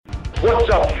What's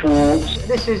up, fools?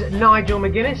 This is Nigel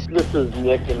McGuinness. This is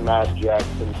Nick and Matt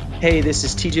Jackson. Hey, this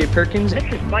is TJ Perkins. This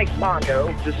is Mike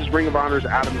Mondo. This is Ring of Honor's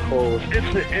Adam Cole.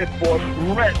 It's the It Boy,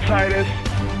 Rhett Titus.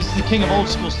 This is the King of Old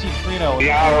School, Steve Corino. The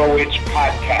ROH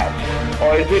Podcast.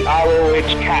 Or is it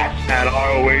ROH Cast? At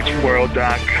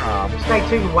ROHworld.com. Stay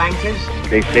tuned, wankers.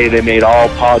 They say they made all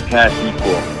podcasts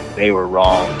equal. They were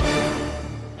wrong.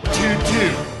 2-2.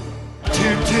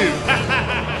 2-2.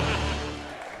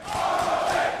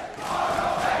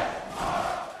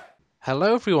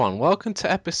 Hello everyone, welcome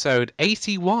to episode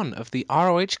 81 of the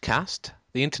ROH Cast,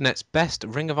 the internet's best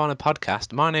Ring of Honor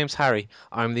podcast. My name's Harry,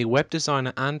 I'm the web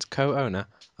designer and co-owner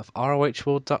of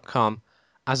ROHworld.com.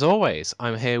 As always,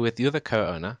 I'm here with the other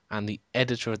co-owner and the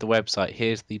editor of the website.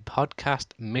 Here's the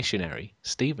podcast missionary,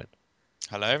 Stephen.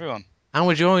 Hello everyone. And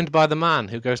we're joined by the man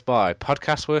who goes by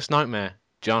Podcast Worst Nightmare,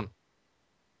 John.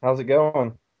 How's it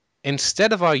going?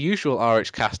 Instead of our usual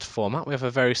ROH Cast format, we have a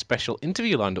very special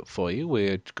interview lined up for you.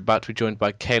 We're about to be joined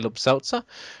by Caleb Seltzer.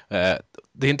 The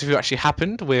interview actually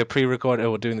happened. We're pre-recording,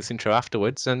 we're doing this intro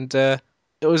afterwards, and it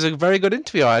was a very good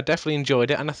interview. I definitely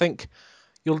enjoyed it, and I think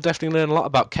you'll definitely learn a lot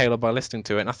about Caleb by listening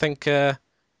to it. And I think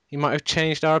you might have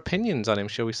changed our opinions on him,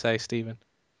 shall we say, Stephen?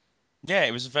 Yeah,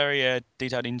 it was a very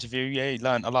detailed interview. Yeah, you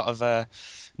learned a lot of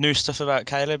new stuff about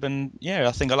Caleb, and yeah,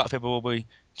 I think a lot of people will be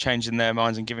changing their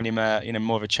minds and giving him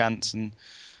more of a chance. And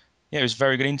yeah, it was a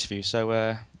very good interview.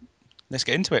 So let's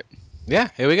get into it. Yeah,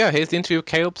 here we go. Here's the interview with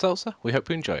Caleb Seltzer. We hope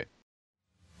you enjoy it.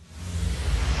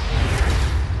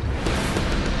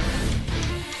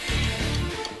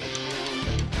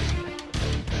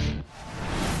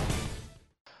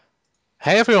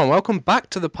 Hey everyone, welcome back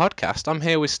to the podcast. I'm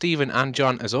here with Stephen and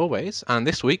John as always, and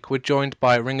this week we're joined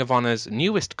by Ring of Honor's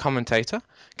newest commentator,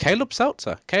 Caleb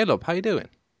Seltzer. Caleb, how you doing?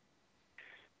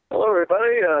 Hello,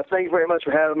 everybody. Thank you very much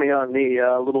for having me on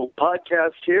the little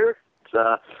podcast here.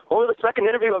 It's only the second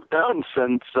interview I've done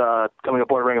since coming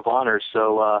aboard Ring of Honor,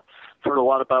 so heard a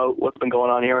lot about what's been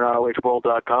going on here on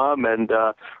ROHworld.com, and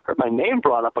heard my name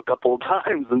brought up a couple of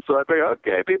times, and so I figured,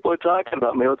 okay, people are talking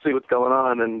about me. Let's see what's going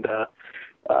on, and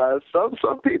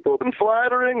some people have been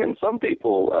flattering, and some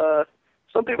people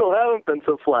haven't been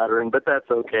so flattering, but that's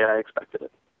okay. I expected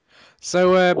it.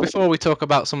 So before we talk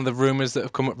about some of the rumours that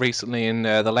have come up recently in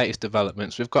the latest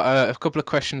developments, we've got a couple of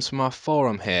questions from our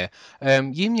forum here.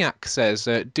 Yimyak says,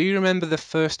 do you remember the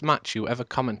first match you ever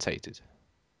commentated?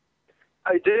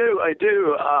 I do.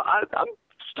 I'm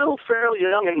still fairly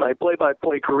young in my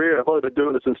play-by-play career. I've only been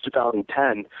doing this since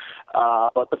 2010.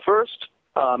 But the first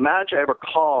match I ever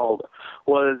called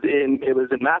was in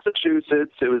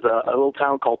Massachusetts. It was a little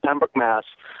town called Pembroke, Mass.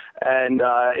 And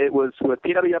it was with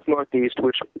PWF Northeast,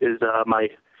 which is my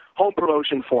home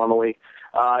promotion formerly.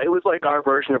 It was like our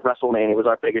version of WrestleMania. It was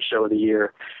our biggest show of the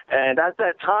year. And at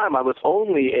that time, I was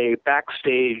only a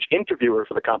backstage interviewer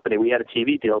for the company. We had a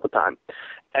TV deal at the time.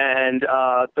 And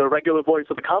the regular voice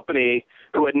of the company,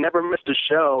 who had never missed a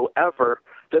show ever,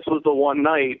 this was the one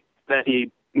night that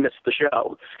he missed the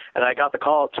show. And I got the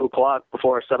call at 2 o'clock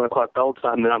before 7 o'clock bell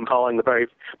time, and I'm calling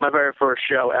my very first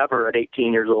show ever at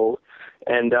 18 years old.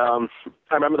 And I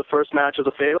remember the first match was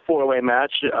a fatal four-way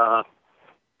match.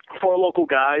 Four local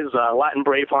guys, Latin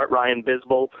Braveheart Ryan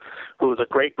Bisbal, who was a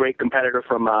great competitor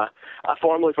from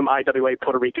formerly from IWA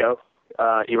Puerto Rico.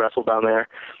 He wrestled down there.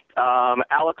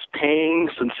 Alex Payne,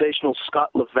 Sensational Scott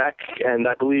Levesque, and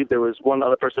I believe there was one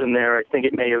other person in there. I think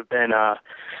it may have been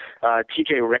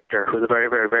TJ Richter, who's a very,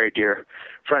 very, very dear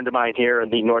friend of mine here in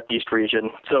the Northeast region.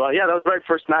 So, yeah, that was the very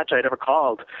first match I'd ever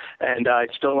called, and I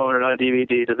still own it on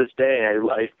DVD to this day.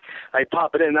 I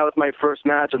pop it in. That was my first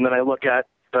match, and then I look at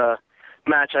the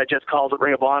match I just called at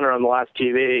Ring of Honor on the last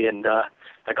TV, and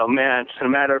I go, man, in a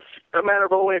matter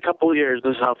of only a couple of years,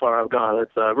 this is how far I've gone.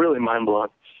 It's really mind-blowing.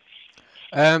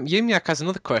 Yimyak has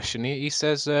another question. He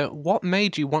says, what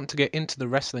made you want to get into the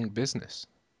wrestling business?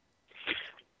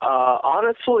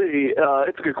 Honestly,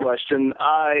 it's a good question.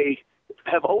 I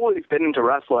have always been into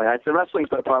wrestling. Wrestling's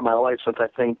been a part of my life since I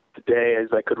think the day as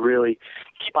I could really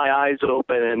keep my eyes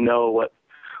open and know what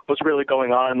was really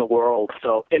going on in the world.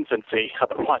 So infancy, I've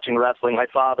been watching wrestling. My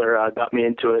father got me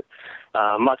into it,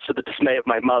 much to the dismay of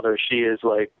my mother. She is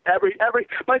like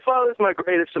my father's my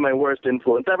greatest and my worst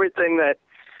influence. Everything that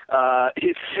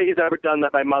he's ever done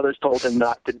that my mother's told him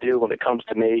not to do when it comes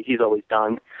to me, he's always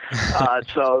done.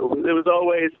 So it's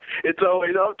always,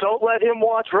 oh, don't let him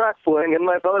watch wrestling. And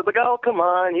my father's like, oh, come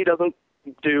on, he doesn't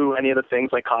do any of the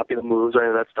things like copy the moves or any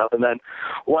of that stuff. And then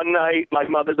one night my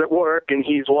mother's at work and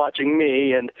he's watching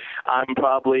me, and I'm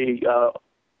probably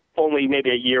only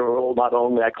maybe a year old. Not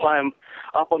only I climb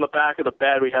up on the back of the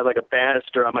bed. We had like a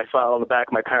banister on the back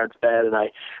of my parents' bed, and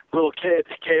little kid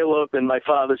Caleb and my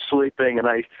father's sleeping, and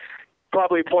I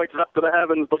probably pointed up to the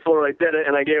heavens before I did it,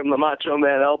 and I gave him the Macho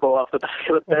Man elbow off the back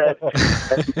of the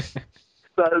bed.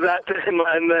 So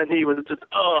and then he was just,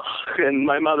 and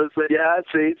my mother said, yeah,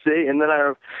 see, and then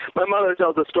my mother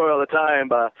tells the story all the time.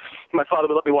 My father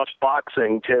would let me watch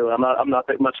boxing too. I'm not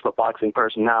that much of a boxing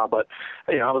person now, but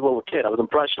I was a little kid. I was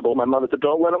impressionable. My mother said,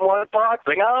 don't let him watch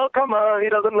boxing. Oh, come on, he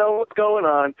doesn't know what's going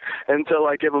on. Until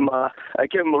I give him a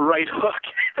right hook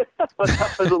when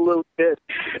I was a little kid,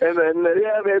 and then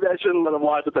maybe I shouldn't let him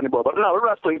watch it anymore. But no,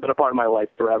 wrestling's been a part of my life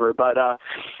forever. But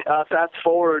fast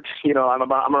forward, I'm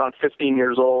around 15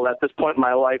 years old. At this point in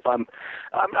my life, I'm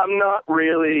not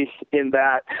really in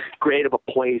that great of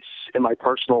a place in my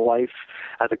personal life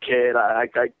as a kid. I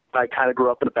kind of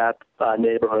grew up in a bad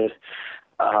neighborhood.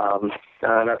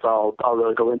 And that's all I'll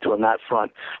really go into on that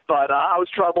front. But I was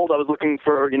troubled. I was looking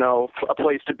for, a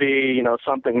place to be,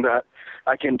 something that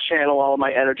I can channel all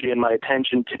my energy and my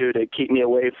attention to keep me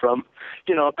away from,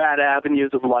 bad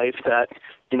avenues of life that,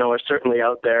 are certainly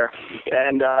out there.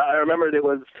 And I remember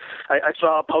I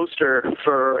saw a poster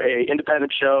for a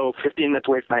independent show 15 minutes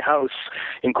away from my house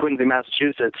in Quincy,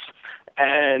 Massachusetts.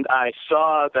 And I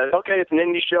saw that, okay, it's an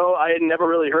indie show. I had never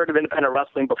really heard of independent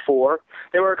wrestling before.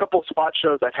 There were a couple of spot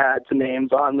shows that had some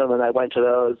names on them, and I went to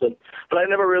those. But I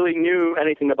never really knew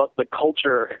anything about the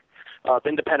culture of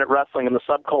independent wrestling and the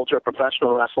subculture of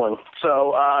professional wrestling.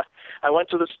 So I went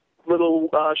to this little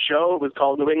show. It was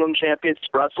called New England Championship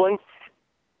Wrestling.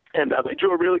 And they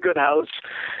drew a really good house.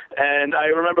 And I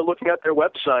remember looking at their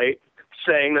website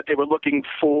saying that they were looking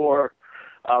for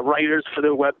writers for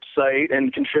their website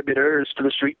and contributors to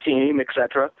the street team,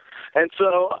 etc. And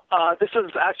so this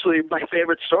is actually my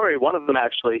favorite story. One of them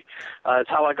actually is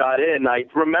how I got in. I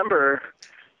remember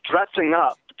dressing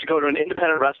up to go to an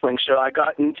independent wrestling show. I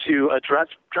got into a dress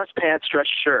pants, dress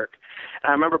shirt. And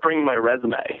I remember bringing my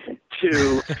resume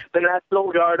to the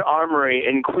National Guard Armory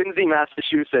in Quincy,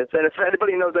 Massachusetts. And if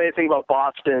anybody knows anything about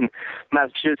Boston,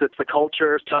 Massachusetts, the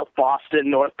culture, South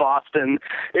Boston, North Boston,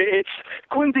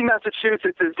 Quincy,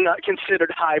 Massachusetts is not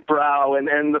considered highbrow. And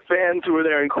the fans who were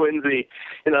there in Quincy,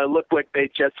 looked like they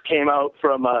just came out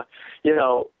from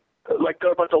like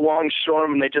they're about to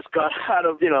longshoremen, they just got out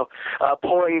of,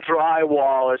 pouring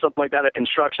drywall or something like that at a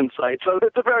construction site. So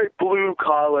it's a very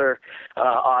blue-collar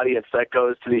audience that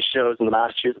goes to these shows in the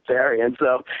Massachusetts area. And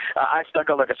so I stuck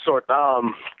out like a sore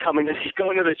thumb going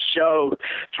to this show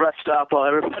dressed up while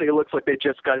everybody looks like they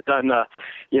just got done,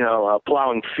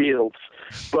 plowing fields.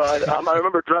 But I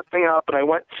remember dressing up, and I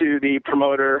went to the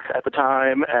promoter at the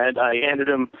time, and I handed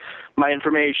him my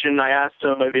information. I asked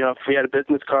him if he had a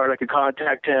business card I could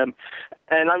contact him.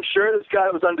 And I'm sure this guy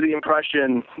was under the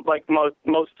impression, like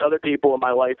most other people in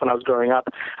my life when I was growing up,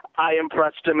 I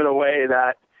impressed him in a way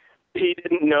that he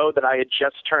didn't know that I had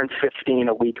just turned 15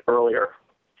 a week earlier.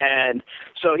 And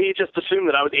so he just assumed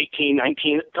that I was 18,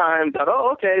 19 at the time, thought,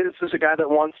 okay, this is a guy that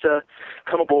wants to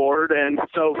come aboard. And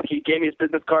so he gave me his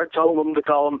business card, told him to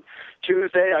call him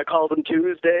Tuesday. I called him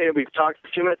Tuesday, and we talked for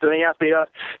a few minutes, and then he asked me,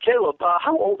 Caleb,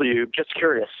 how old are you? Just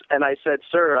curious. And I said,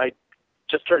 sir, I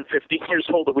just turned 15 years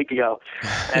old a week ago.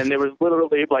 And there was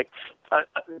literally like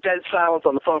dead silence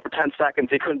on the phone for 10 seconds.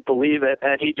 He couldn't believe it.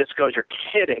 And he just goes, you're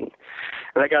kidding.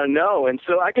 And I go, no. And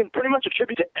so I can pretty much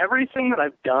attribute to everything that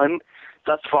I've done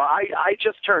thus far. I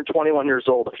just turned 21 years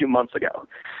old a few months ago,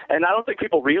 and I don't think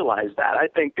people realize that. I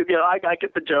think, I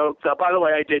get the joke. By the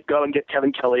way, I did go and get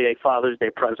Kevin Kelly a Father's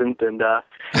Day present, and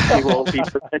he will be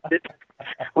presented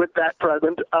with that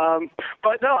present.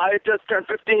 But no, I had just turned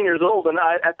 15 years old, and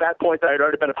at that point I had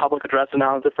already been a public address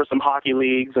announcer for some hockey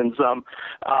leagues and some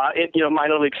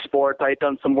minor league sports. I had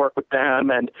done some work with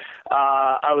them, and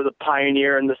I was a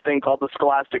pioneer in this thing called the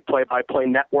Scholastic Play-by-Play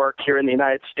Network here in the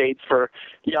United States for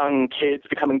young kids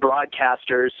becoming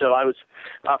broadcasters. So I was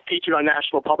featured on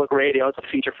National Public Radio as a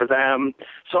feature for them.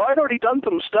 So I'd already done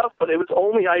some stuff, but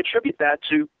I attribute that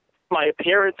to my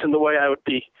appearance and the way I would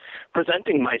be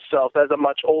presenting myself as a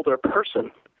much older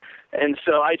person. And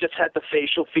so I just had the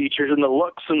facial features and the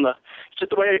looks and just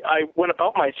the way I went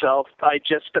about myself. I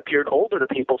just appeared older to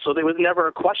people. So there was never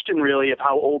a question really of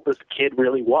how old this kid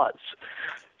really was.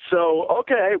 So,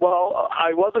 okay, well,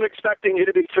 I wasn't expecting you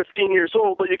to be 15 years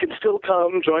old, but you can still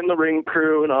come, join the ring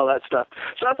crew and all that stuff.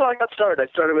 So that's how I got started.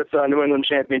 I started with New England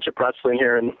Championship Wrestling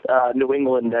here in New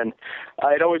England, and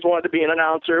I'd always wanted to be an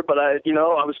announcer, but I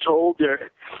was told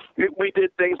we did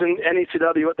things in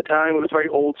NECW at the time. It was very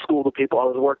old school to people I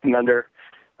was working under.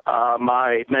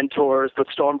 My mentors, the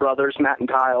Storm Brothers, Matt and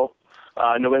Kyle,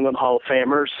 New England Hall of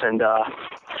Famers, and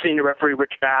senior referee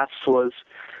Rich Bass was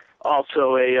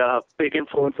also a big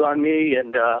influence on me,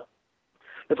 and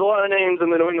there's a lot of names in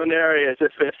the New England area.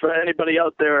 If anybody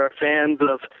out there are fans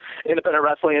of independent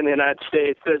wrestling in the United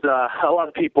States, there's a lot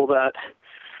of people that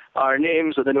are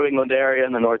names of the New England area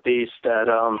and the Northeast that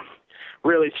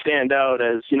really stand out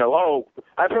as, oh,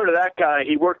 I've heard of that guy.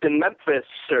 He worked in Memphis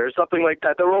or something like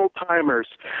that. They're old-timers,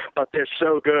 but they're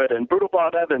so good. And Brutal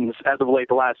Bob Evans, as of late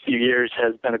the last few years,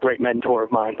 has been a great mentor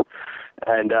of mine.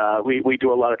 And we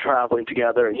do a lot of traveling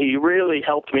together, and he really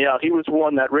helped me out. He was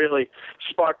one that really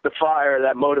sparked the fire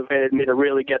that motivated me to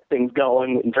really get things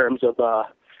going in terms of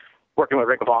working with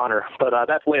Ring of Honor. But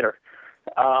that's later.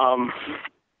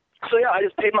 So, yeah, I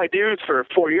just paid my dues for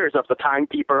 4 years. I was a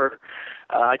timekeeper.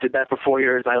 I did that for 4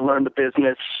 years. I learned the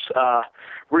business,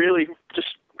 really just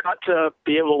got to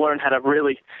be able to learn how to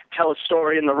really tell a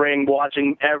story in the ring,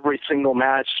 watching every single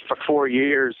match for 4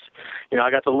 years. I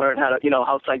got to learn how to,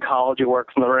 how psychology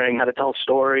works in the ring, how to tell a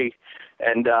story,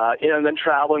 and, and then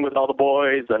traveling with all the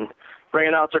boys and ring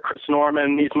announcer Chris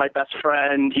Norman. He's my best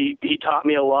friend. He taught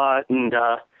me a lot, and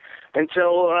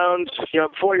until around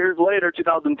 4 years later,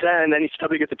 2010, then he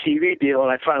started to get the TV deal,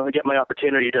 and I finally get my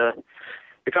opportunity to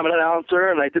become an announcer,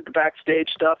 and I did the backstage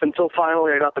stuff until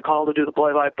finally I got the call to do the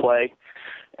play-by-play.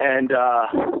 And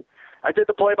I did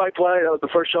the play-by-play. That was the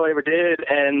first show I ever did,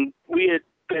 and we had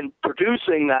been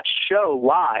producing that show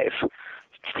live,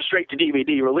 straight to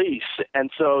DVD release. And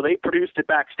so they produced it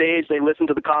backstage. They listened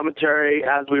to the commentary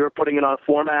as we were putting it on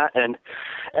format, and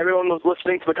everyone was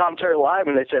listening to the commentary live,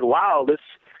 and they said, wow, this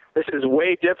is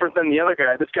way different than the other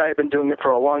guy. This guy had been doing it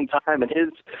for a long time, and his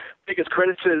biggest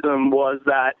criticism was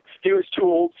that he was too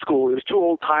old school. He was too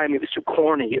old time. He was too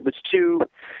corny. It was too,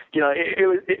 he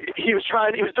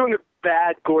was doing a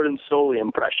bad Gordon Soley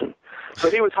impression. So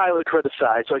he was highly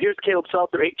criticized. So here's Caleb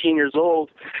Seltzer, 18 years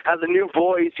old, has a new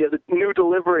voice, he has a new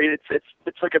delivery.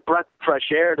 It's like a breath of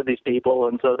fresh air to these people.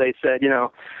 And so they said,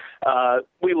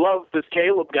 we love this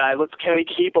Caleb guy. Can we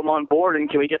keep him on board, and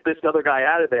can we get this other guy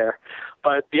out of there?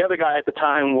 But the other guy at the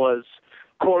time was,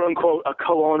 quote unquote, a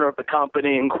co-owner of the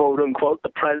company and quote unquote the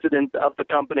president of the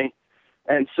company.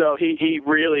 And so he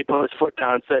really put his foot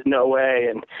down and said no way.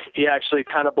 And he actually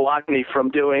kind of blocked me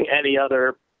from doing any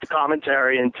other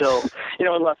commentary until,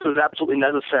 unless it was absolutely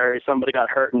necessary. Somebody got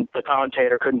hurt and the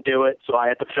commentator couldn't do it, so I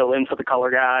had to fill in for the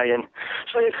color guy. And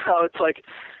so, it's like,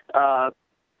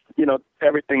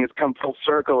 everything has come full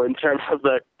circle in terms of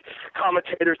the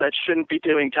commentators that shouldn't be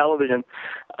doing television.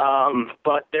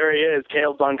 But there he is,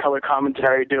 Caleb's on color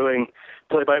commentary doing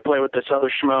play-by-play with this other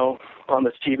schmo on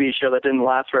this TV show that didn't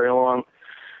last very long.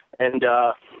 And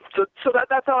so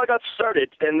that's how I got started.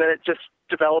 And then it just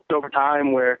developed over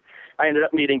time where I ended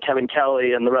up meeting Kevin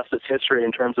Kelly, and the rest is history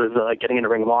in terms of getting into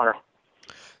Ring of Honor.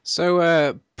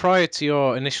 So prior to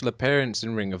your initial appearance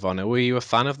in Ring of Honor, were you a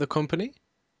fan of the company?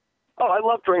 Oh, I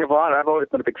loved Ring of Honor. I've always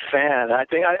been a big fan. I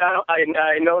think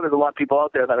I know there's a lot of people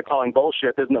out there that are calling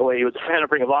bullshit. There's no way he was a fan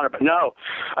of Ring of Honor, but no,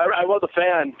 I was a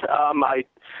fan. I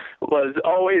was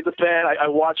always a fan. I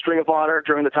watched Ring of Honor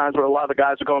during the times where a lot of the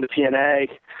guys were going to TNA.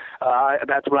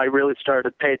 That's when I really started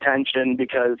to pay attention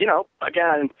because,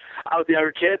 again, I was a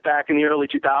younger kid back in the early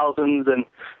 2000s and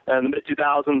the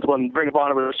mid-2000s when Ring of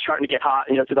Honor was starting to get hot.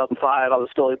 2005, I was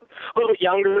still a little bit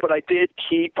younger, but I did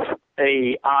keep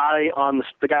an eye on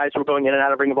the guys who were going in and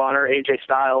out of Ring of Honor, AJ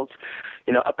Styles,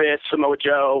 Abyss, Samoa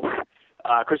Joe,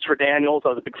 Christopher Daniels. I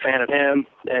was a big fan of him.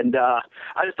 And I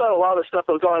just thought a lot of the stuff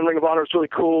that was on in Ring of Honor was really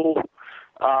cool.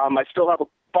 I still have a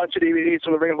bunch of DVDs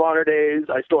from the Ring of Honor days.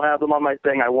 I still have them on my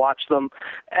thing. I watch them.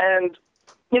 And,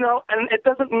 and it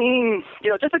doesn't mean,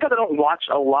 just because I don't watch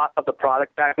a lot of the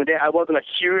product back in the day, I wasn't a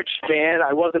huge fan.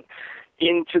 I wasn't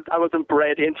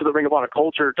bred into the Ring of Honor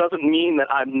culture. It doesn't mean that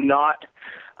I'm not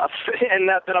a fan,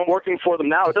 that I'm working for them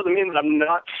now. It doesn't mean that I'm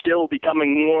not still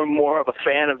becoming more and more of a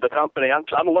fan of the company.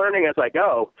 I'm learning as I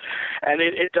go. And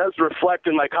it does reflect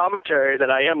in my commentary that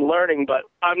I am learning, but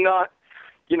I'm not,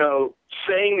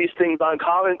 saying these things on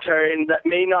commentary and that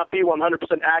may not be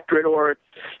 100% accurate, or,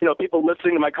 people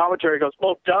listening to my commentary goes,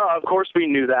 well, duh, of course we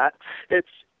knew that.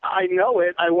 I know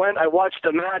it. I watched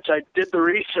the match, I did the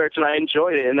research, and I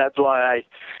enjoyed it, and that's why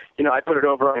I put it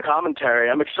over on commentary.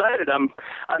 I'm excited. I'm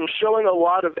showing a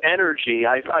lot of energy.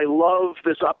 I love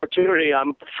this opportunity.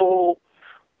 I'm fully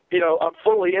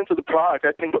into the product.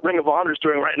 I think what Ring of Honor is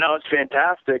doing right now is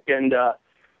fantastic, and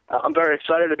I'm very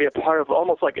excited to be a part of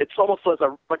it's almost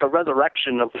like a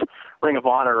resurrection of Ring of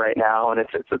Honor right now, and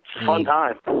it's a fun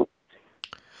time.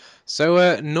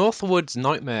 So Northwood's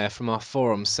Nightmare from our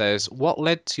forum says, what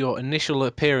led to your initial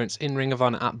appearance in Ring of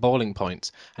Honor at Bowling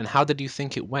Point, and how did you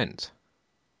think it went?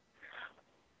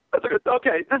 That's a good.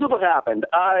 Okay, this is what happened.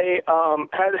 I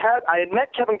had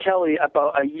met Kevin Kelly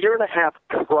about a year and a half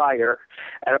prior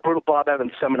at a Brutal Bob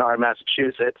Evans seminar in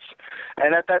Massachusetts,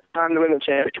 and at that time, the Women's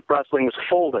Championship Wrestling was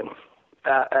folding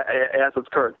as its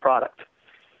current product.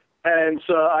 And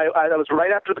so I was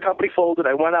right after the company folded.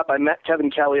 I went up. I met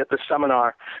Kevin Kelly at the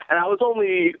seminar, and I was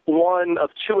only one of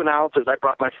two announcers. I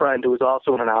brought my friend, who was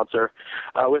also an announcer,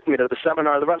 with me to the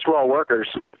seminar. The rest were all workers,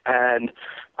 and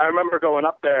I remember going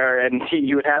up there, and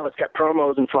he would have us get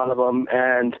promos in front of him,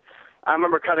 and I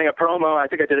remember cutting a promo. I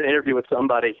think I did an interview with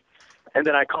somebody, and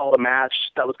then I called a match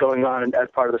that was going on as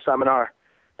part of the seminar.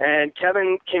 And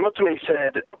Kevin came up to me and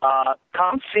said,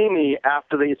 "Come see me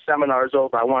after the seminar is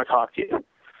over. I want to talk to you."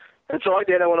 And so I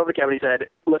did. I went over to Kevin. He said,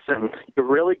 "Listen, you're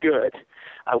really good.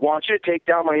 I want you to take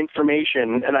down my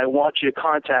information, and I want you to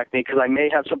contact me because I may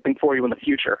have something for you in the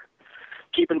future.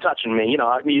 Keep in touch with me.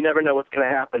 You never know what's going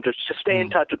to happen. Just stay in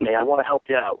touch with me. I want to help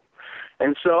you out."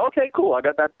 And so, okay, cool. I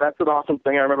got that. That's an awesome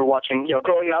thing. I remember watching,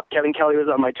 growing up, Kevin Kelly was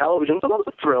on my television, so that was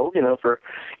a thrill, for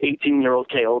 18-year-old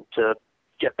Caleb to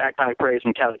get that kind of praise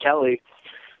from Kevin Kelly.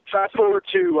 Fast forward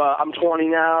to, I'm 20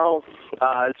 now.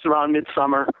 It's around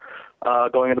midsummer.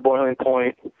 Going into Boiling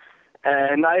Point,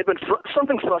 and I had been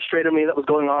something frustrated me that was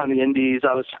going on in the Indies.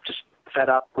 I was just fed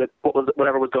up with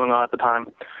whatever was going on at the time,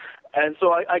 and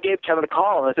so I gave Kevin a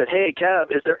call and I said, "Hey, Kev,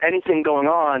 is there anything going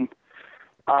on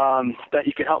that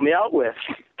you could help me out with?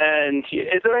 And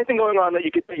is there anything going on that you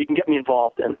can get me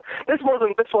involved in?" This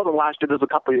wasn't last year. This was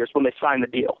a couple of years when they signed the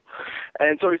deal.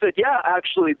 And so he said, "Yeah,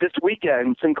 actually, this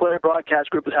weekend, Sinclair Broadcast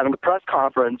Group is having a press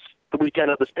conference the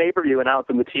weekend of this pay-per-view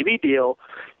announcing the TV deal.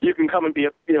 You can come and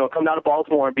come down to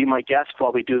Baltimore and be my guest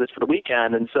while we do this for the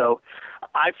weekend." And so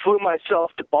I flew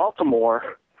myself to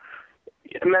Baltimore,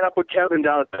 met up with Kevin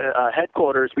down at the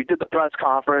headquarters. We did the press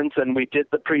conference, and we did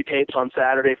the pre-tapes on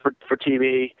Saturday for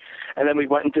TV, and then we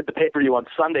went and did the pay-per-view on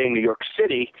Sunday in New York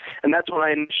City, and that's when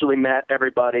I initially met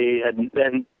everybody. And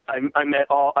then I met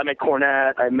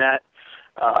Cornette, I met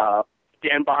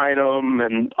Dan Bynum,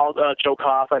 and Joe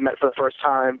Koff I met for the first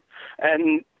time.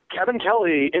 And Kevin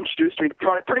Kelly introduced me to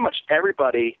pretty much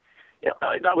everybody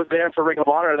that was there for Ring of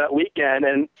Honor that weekend.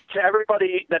 And to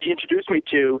everybody that he introduced me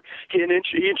to, he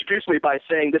introduced me by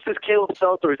saying, "This is Caleb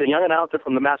Seltzer. He's a young announcer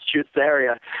from the Massachusetts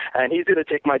area, and he's going to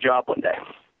take my job one day."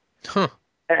 Huh.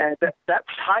 And that's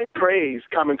high praise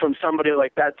coming from somebody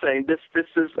like that, saying this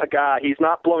is a guy. He's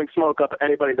not blowing smoke up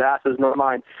anybody's asses nor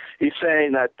mine. He's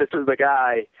saying that this is the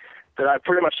guy that I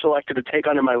pretty much selected to take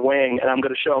under my wing, and I'm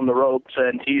going to show him the ropes.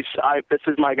 And this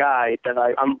is my guy that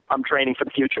I'm training for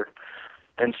the future.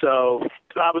 And so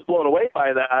I was blown away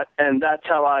by that, and that's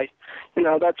how I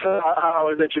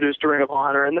was introduced to Ring of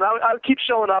Honor. And then I would keep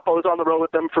showing up. I was on the road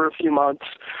with them for a few months.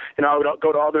 I would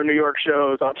go to all their New York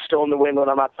shows. I'm still in New England.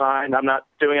 I'm not signed. I'm not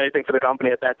doing anything for the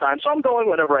company at that time, so I'm going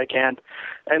whenever I can.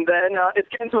 And then it's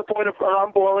getting to the point of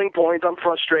I'm boiling point. I'm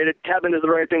frustrated. Kevin is the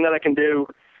right thing that I can do.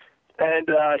 And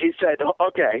he said,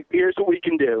 "Okay, here's what we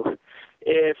can do.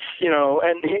 If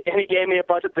and he gave me a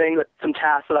bunch of things, some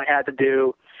tasks that I had to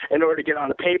do in order to get on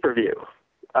the pay-per-view.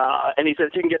 And he said,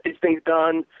 if you can get these things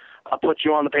done, I'll put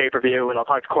you on the pay-per-view, and I'll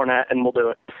talk to Cornette, and we'll do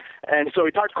it." And so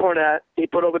he talked to Cornette. He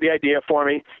put over the idea for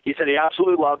me. He said he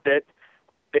absolutely loved it.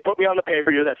 They put me on the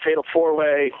pay-per-view, that fatal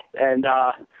four-way, and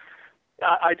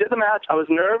I did the match. I was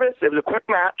nervous. It was a quick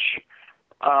match.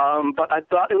 But I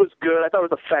thought it was good. I thought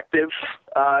it was effective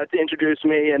to introduce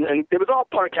me, and it was all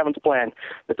part of Kevin's plan.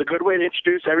 It's a good way to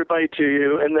introduce everybody to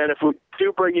you, and then if we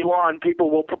do bring you on,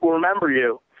 people will remember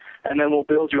you, and then we'll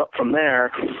build you up from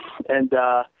there. And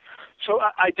so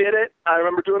I did it. I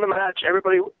remember doing the match.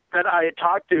 Everybody that I had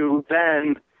talked to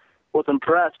then was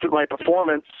impressed with my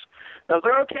performance. I was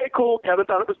like, okay, cool. Kevin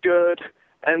thought it was good.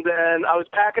 And then I was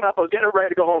packing up. I was getting ready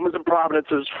to go home. It was in Providence.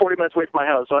 It was 40 minutes away from my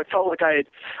house. So I felt like I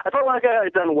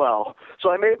had done well. So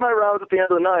I made my rounds at the end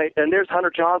of the night, and there's Hunter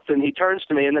Johnson. He turns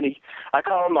to me, and then I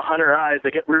call him the Hunter eyes.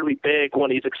 They get really big when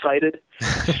he's excited.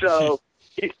 So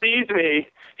he sees me.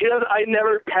 I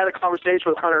never had a conversation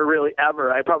with Hunter really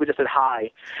ever. I probably just said hi.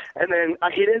 And then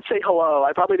he didn't say hello.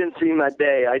 I probably didn't see him that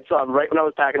day. I saw him right when I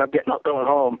was packing up, getting up, going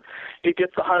home. He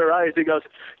gets the Hunter eyes. He goes,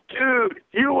 "Dude,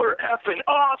 you were effing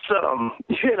awesome,"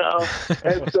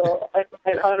 And so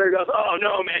and Hunter goes, "Oh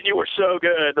no, man, you were so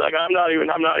good. Like I'm not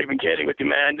even kidding with you,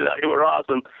 man. You were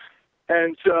awesome."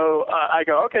 And so I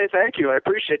go, "Okay, thank you. I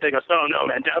appreciate it." He goes, "Oh no,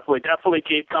 man, definitely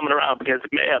keep coming around because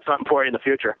it may have something for you in the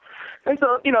future." And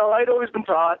so, I'd always been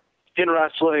taught in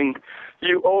wrestling,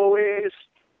 you always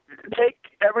take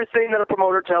everything that a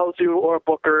promoter tells you, or a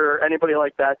booker, or anybody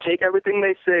like that. Take everything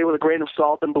they say with a grain of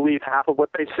salt and believe half of what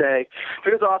they say,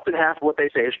 because often half of what they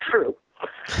say is true.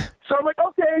 So I'm like,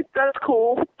 okay, that's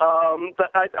cool.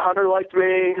 Hunter liked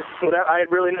me. I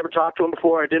had really never talked to him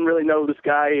before. I didn't really know this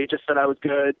guy. He just said I was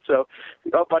good. So,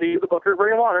 oh, buddy, you're the booker,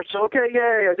 Ring of Honor. So, okay,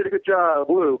 yay, I did a good job.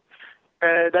 Woo.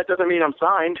 And that doesn't mean I'm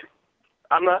signed.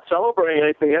 I'm not celebrating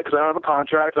anything yet because I don't have a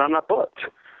contract and I'm not booked.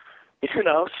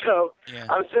 So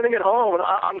I'm sitting at home and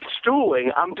I'm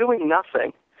stooling. I'm doing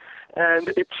nothing.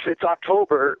 And it's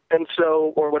October, and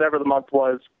so, or whatever the month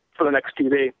was for the next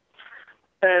TV.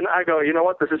 And I go, you know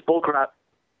what? This is bullcrap.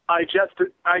 I just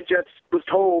was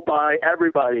told by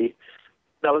everybody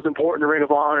that was important to Ring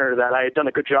of Honor that I had done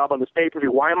a good job on this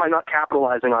pay-per-view. Why am I not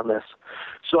capitalizing on this?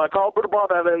 So I called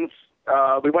Bob Evans.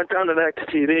 We went down to next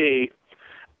TV,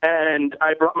 and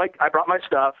I brought my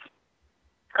stuff.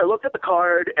 I looked at the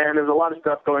card, and there was a lot of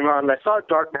stuff going on, and I saw a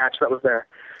dark match that was there.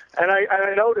 And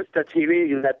I noticed at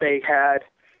TV that they had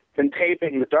been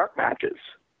taping the dark matches.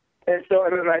 And so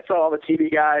and then I saw all the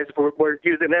TV guys were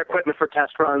using their equipment for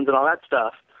test runs and all that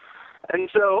stuff. And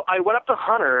so I went up to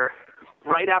Hunter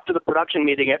right after the production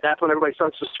meeting. That's when everybody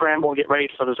starts to scramble and get ready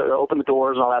to open the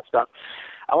doors and all that stuff.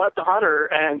 I went up to Hunter,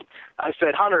 and I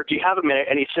said, Hunter, do you have a minute?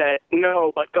 And he said,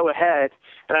 no, but go ahead.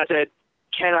 And I said,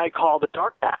 can I call the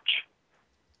dark match?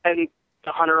 And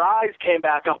the Hunter eyes came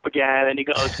back up again, and he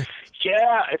goes,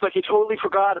 yeah. It's like he totally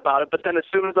forgot about it. But then as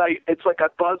soon as it's like a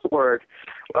buzzword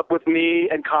up with me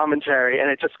and commentary,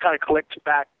 and it just kind of clicked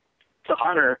back to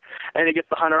Hunter, and he gets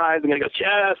the Hunter eyes, and he goes,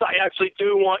 yes, I actually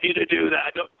do want you to do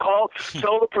that.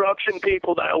 Tell the production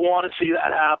people that I want to see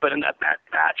that happen, and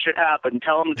that should happen.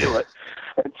 Tell them to do it.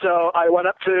 And so I went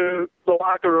up to the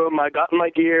locker room. I got in my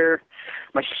gear,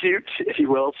 my suit, if you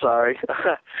will, sorry.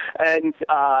 And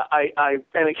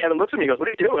and Kevin looks at me and goes, what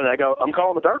are you doing? And I go, I'm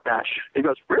calling the dark match. He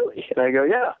goes, really? And I go,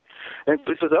 yeah. And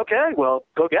he says, okay, well,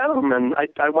 go get him. And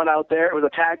I went out there. It was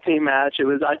a tag team match.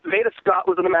 Veda Scott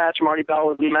was in the match. Marty Bell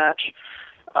was in the match.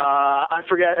 I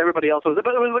forget everybody else was,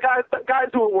 but it was the guys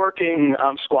who were working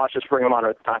squashes for Ring of Honor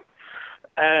at the time.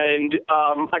 And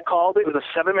I called it. It was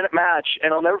a 7-minute match,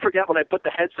 and I'll never forget when I put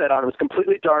the headset on. It was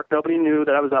completely dark. Nobody knew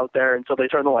that I was out there until they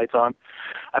turned the lights on.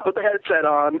 I put the headset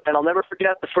on, and I'll never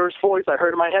forget the first voice I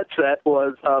heard in my headset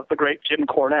was the great Jim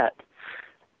Cornette.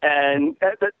 And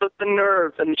the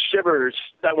nerves and shivers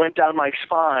that went down my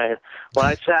spine when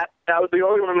I sat. I was the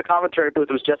only one in the commentary booth.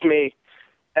 It was just me.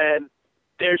 And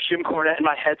there's Jim Cornette in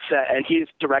my headset, and he's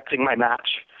directing my match.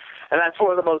 And that's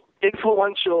one of the most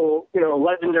influential,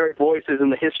 legendary voices in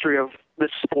the history of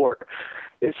this sport.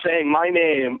 Is saying my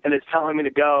name and is telling me to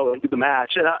go and do the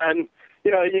match. And do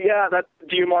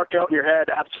you mark out in your head?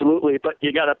 Absolutely. But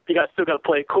you still gotta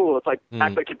play it cool. It's like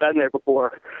act like you've been there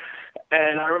before.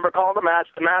 And I remember calling the match.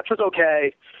 The match was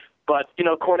okay. But,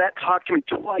 Cornette talked to me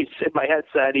twice in my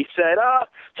headset. He said,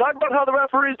 talk about how the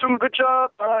referee's doing a good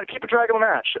job. Keep a track of the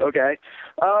match, okay?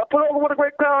 Put over what a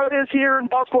great crowd it is here in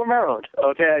Baltimore, Maryland.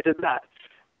 Okay, I did that.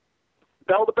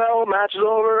 Bell to bell, match is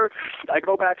over. I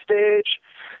go backstage,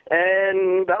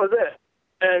 and that was it.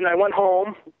 And I went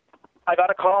home. I got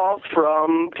a call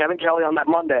from Kevin Kelly on that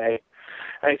Monday,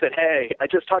 and he said, hey, I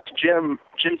just talked to Jim.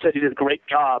 Jim said he did a great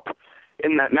job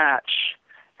in that match.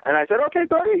 And I said, okay,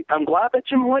 buddy, I'm glad that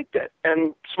Jim liked it.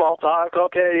 And small talk,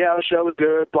 okay, yeah, the show was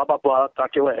good, blah, blah, blah,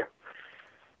 talk to you later.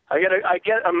 I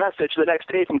get a message the next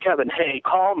day from Kevin, hey,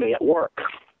 call me at work.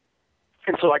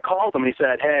 And so I called him, and he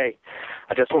said, hey,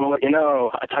 I just want to let you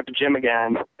know, I talked to Jim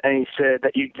again, and he said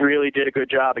that you really did a good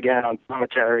job again on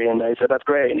commentary. And I said, that's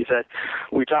great. And he said,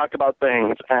 we talked about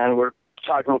things, and we're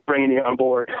talking about bringing you on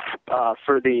board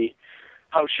for the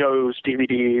house shows,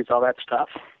 DVDs, all that stuff.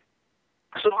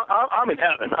 So I'm in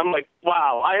heaven. I'm like,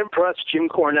 wow, I impressed Jim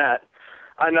Cornette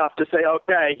enough to say,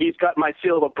 okay, he's got my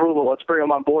seal of approval. Let's bring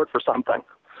him on board for something.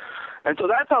 And so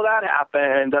that's how that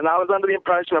happened. And I was under the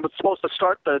impression I was supposed to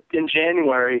start in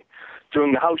January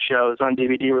doing the house shows on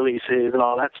DVD releases and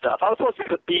all that stuff. I was supposed to be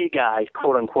the B guy,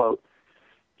 quote unquote.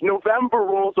 November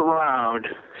rolls around.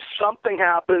 Something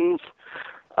happens.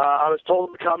 I was told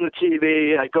to come to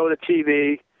TV. I go to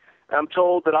TV. I'm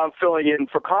told that I'm filling in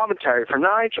for commentary for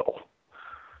Nigel.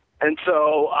 And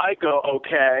so I go,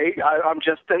 okay,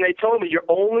 and they told me you're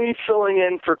only filling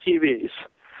in for TVs.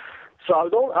 So I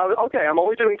was okay, I'm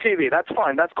only doing TV. That's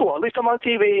fine. That's cool. At least I'm on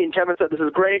TV. And Kevin said, this is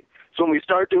great. So when we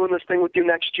start doing this thing with you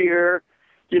next year,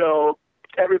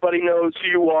 everybody knows who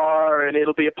you are, and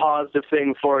it'll be a positive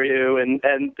thing for you, and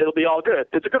it'll be all good.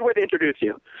 It's a good way to introduce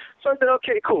you. So I said,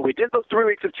 okay, cool. We did those 3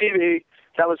 weeks of TV.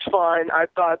 That was fine. I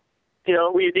thought,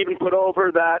 we had even put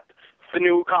over that the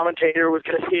new commentator was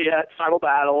going to be at Final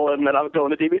Battle, and then I was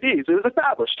going to DVDs. It was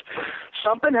established.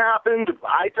 Something happened.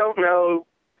 I don't know.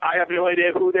 I have no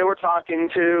idea who they were talking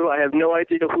to. I have no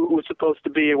idea who it was supposed to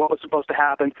be or what was supposed to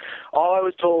happen. All I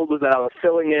was told was that I was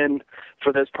filling in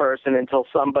for this person until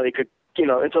somebody could,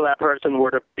 until that person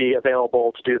were to be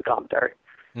available to do the commentary.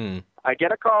 I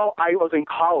get a call. I was in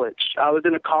college. I was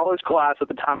in a college class at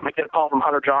the time. I get a call from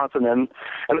Hunter Johnson, and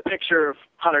the picture of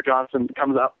Hunter Johnson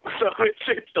comes up. So it's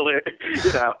hilarious,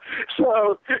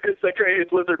 So it's the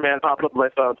greatest lizard man popping up on my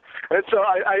phone. And so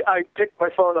I pick my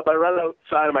phone up. I run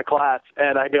outside of my class,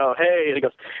 and I go, hey. And he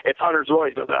goes, it's Hunter's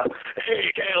voice. He goes,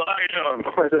 hey, Caleb, how you doing?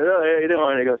 I said, oh, how you doing?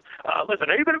 And he goes,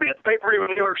 listen, are you going to be at the pay-per-view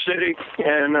in New York City?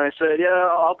 And I said, yeah,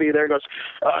 I'll be there. He goes,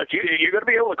 you going to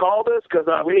be able to call this?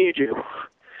 Because we need you.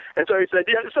 And so he said,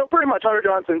 yeah, so pretty much Hunter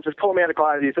Johnson just pulled me out of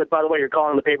class. He said, by the way, you're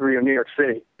calling the pay-per-view in New York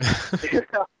City.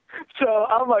 So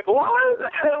I'm like,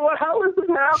 what? How is this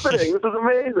happening? This is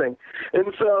amazing.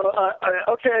 And so,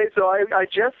 I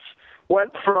just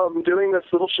went from doing this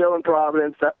little show in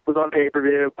Providence that was on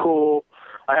pay-per-view, cool.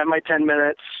 I had my 10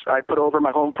 minutes. I put over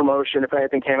my home promotion. If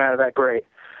anything came out of that, great.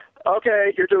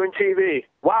 Okay, you're doing TV.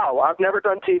 Wow, I've never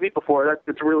done TV before.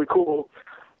 It's really cool.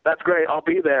 That's great. I'll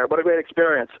be there. What a great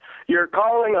experience. You're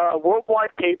calling a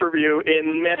worldwide pay-per-view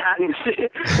in Manhattan City,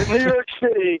 in New York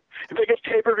City, the biggest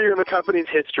pay-per-view in the company's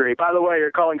history. By the way, you're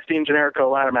calling Steen Generico a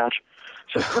ladder match.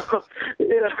 So, so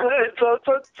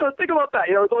think about that.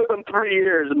 It's only been 3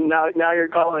 years, and now you're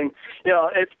calling,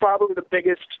 it's probably the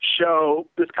biggest show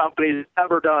this company's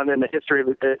ever done in the history of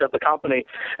the company,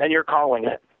 and you're calling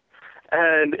it.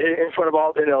 And in front of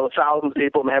all, the thousands of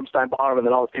people in the Hammerstein Ballroom and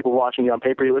then all those people watching you on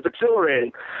pay-per-view, it was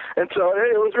exhilarating. And so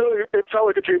it felt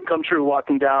like a dream come true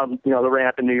walking down, the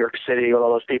ramp in New York City with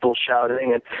all those people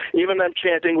shouting and even them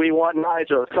chanting, "We want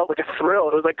Nigel." It felt like a thrill.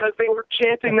 It was like, because they were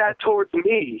chanting that towards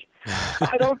me.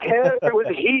 I don't care if it was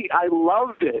heat. I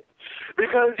loved it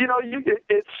because,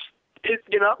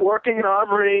 you're not working in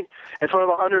Armory in front of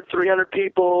 100, 300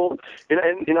 people, in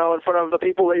front of the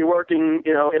people that you're working,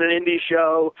 in an indie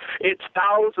show. It's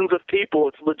thousands of people.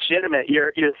 It's legitimate.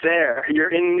 You're there. You're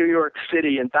in New York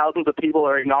City, and thousands of people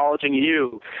are acknowledging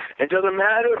you. It doesn't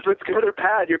matter if it's good or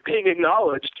bad. You're being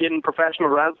acknowledged in professional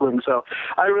wrestling. So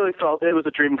I really felt it was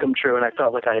a dream come true, and I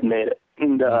felt like I had made it.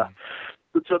 And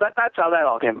so that's how that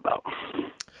all came about.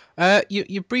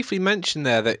 You briefly mentioned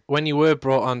there that when you were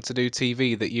brought on to do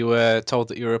TV that you were told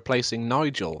that you were replacing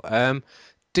Nigel.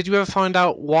 Did you ever find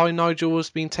out why Nigel was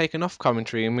being taken off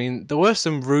commentary? I mean, there were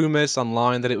some rumours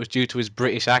online that it was due to his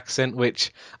British accent,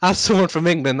 which, as someone from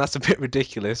England, that's a bit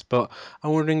ridiculous. But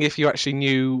I'm wondering if you actually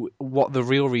knew what the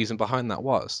real reason behind that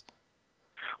was.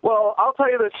 Well, I'll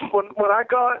tell you this. When I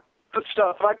got the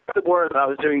stuff, when I got the word that I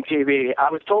was doing TV,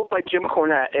 I was told by Jim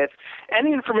Cornette if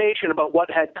any information about what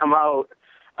had come out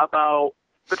about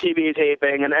the TV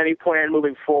taping and any plan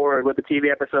moving forward with the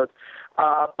TV episodes,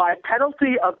 by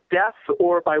penalty of death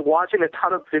or by watching a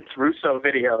ton of Vince Russo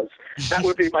videos, that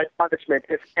would be my punishment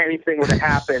if anything were to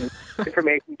happen,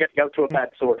 information getting out to a bad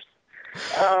source.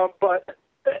 But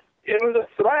it was a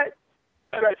threat,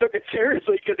 and I took it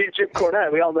seriously because he's Jim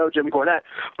Cornette. We all know Jim Cornette.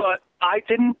 But I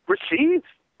didn't receive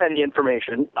any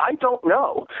information. I don't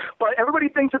know. But everybody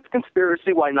thinks it's a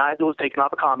conspiracy why Nigel was taken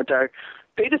off a commentary.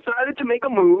 They decided to make a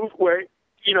move where,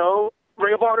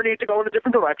 Ring of Honor needs to go in a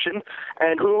different direction,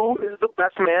 and who is the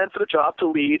best man for the job to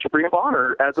lead Ring of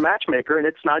Honor as a matchmaker, and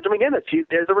it's Nigel McGuinness.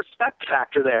 There's a respect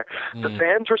factor there. The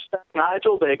fans respect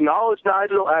Nigel. They acknowledge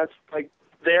Nigel as,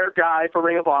 their guy for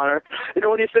Ring of Honor.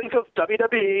 When you think of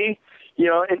WWE,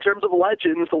 in terms of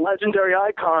legends, the legendary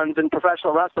icons in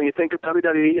professional wrestling, you think of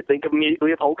WWE, you think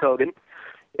immediately of Hulk Hogan.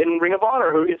 In Ring of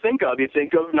Honor, who do you think of? You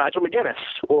think of Nigel McGuinness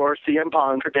or CM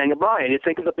Punk or Daniel Bryan. You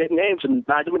think of the big names, and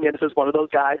Nigel McGuinness is one of those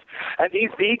guys, and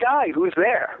he's the guy who's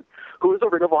there, who is a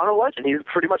Ring of Honor legend. He's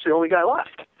pretty much the only guy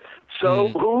left.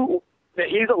 So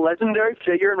he's a legendary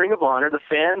figure in Ring of Honor. The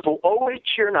fans will always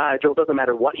cheer Nigel, doesn't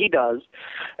matter what he does,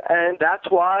 and that's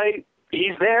why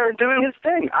he's there and doing his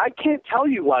thing. I can't tell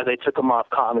you why they took him off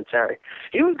commentary.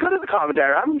 He was good at the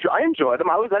commentary. I enjoyed him.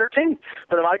 I was entertained.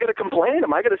 But am I going to complain?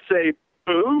 Am I going to say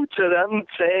boo to them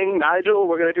saying, Nigel,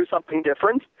 we're going to do something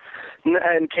different,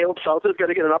 and Caleb Seltzer's going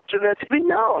to get an opportunity on TV?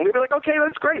 No. I'm going to be like, okay,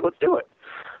 that's great. Let's do it.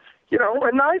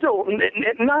 And Nigel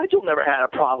never had a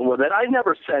problem with it. I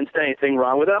never sensed anything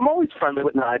wrong with it. I'm always friendly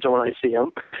with Nigel when I see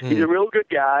him. He's a real good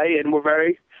guy, and we're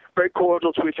very, very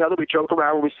cordial to each other. We joke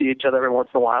around when we see each other every once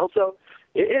in a while. So,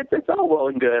 it's all well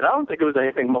and good. I don't think it was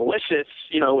anything malicious,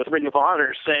 with Ring of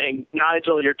Honor saying,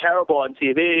 Nigel, you're terrible on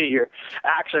TV, your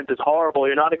accent is horrible,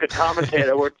 you're not a good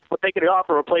commentator, we're taking it off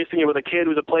and replacing you with a kid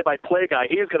who's a play-by-play guy.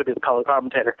 He's going to be the color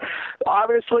commentator.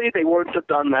 Obviously, they wouldn't have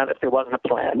done that if there wasn't a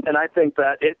plan, and I think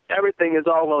that everything is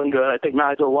all well and good. I think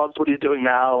Nigel loves what he's doing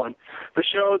now, and the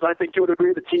shows, I think you would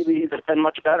agree, the TV has been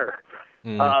much better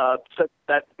since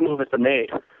that move has been made.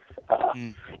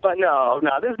 But no,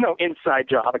 there's no inside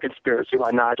job, a conspiracy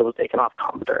why Nigel was taken off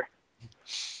commentary.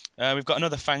 We've got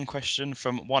another fan question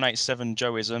from 187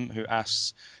 Joeism who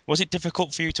asks, was it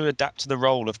difficult for you to adapt to the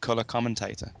role of colour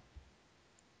commentator?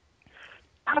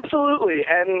 Absolutely,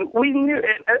 and we knew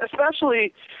it,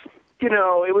 especially, it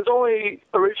was only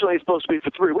originally supposed to be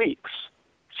for 3 weeks.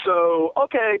 So,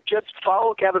 okay, just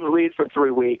follow Kevin's lead for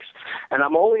 3 weeks, and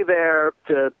I'm only there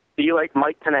to be like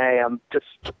Mike Tenay. I'm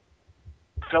just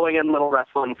filling in little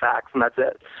wrestling facts, and that's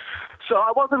it. So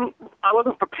I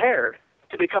wasn't prepared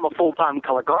to become a full-time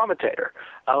color commentator.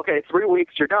 Okay, 3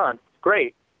 weeks, you're done.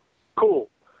 Great. Cool.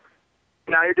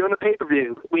 Now you're doing the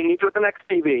pay-per-view. We need you at the next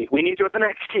TV. We need you at the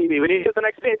next TV. We need you at the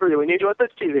next pay-per-view. We need you at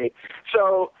this TV.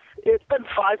 So it's been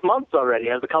 5 months already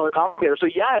as a color commentator. So,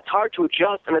 yeah, it's hard to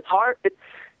adjust, and it's hard.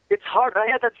 It's hard. I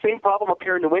had that same problem up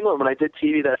here in New England when I did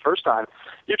TV that first time.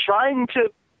 You're trying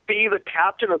to be the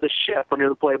captain of the ship when you're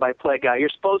the play-by-play guy. You're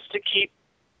supposed to keep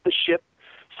the ship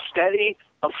steady,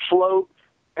 afloat,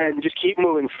 and just keep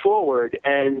moving forward.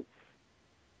 And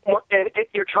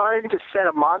you're trying to set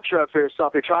a mantra for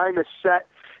yourself. You're trying to set,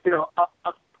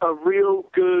 a real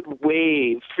good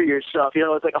wave for yourself.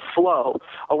 It's like a flow,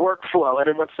 a workflow. And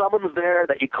then when someone's there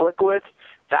that you click with,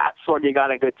 that's when you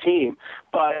got a good team.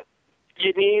 But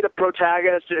you need a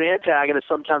protagonist and an antagonist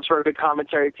sometimes for a good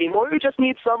commentary team, or you just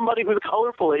need somebody who's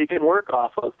colorful that you can work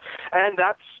off of. And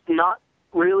that's not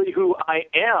really who I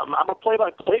am. I'm a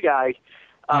play-by-play guy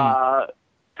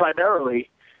primarily.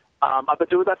 I've been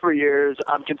doing that for years.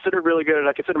 I'm considered really good, and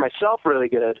I consider myself really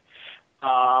good.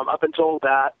 I've been told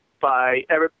that by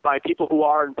people who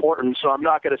are important, so I'm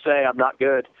not going to say I'm not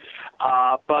good.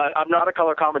 But I'm not a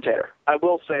color commentator. I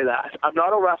will say that. I'm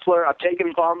not a wrestler. I've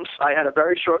taken bumps. I had a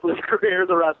very short-lived career as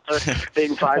a wrestler,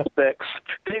 being 5'6",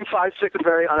 and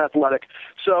very unathletic.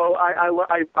 So I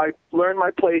learned my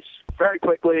place very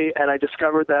quickly, and I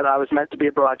discovered that I was meant to be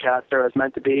a broadcaster. I was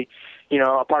meant to be,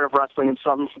 a part of wrestling in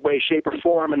some way, shape, or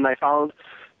form, and I found,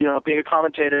 being a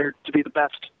commentator to be the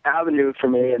best avenue for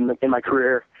me in my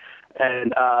career.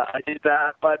 And I did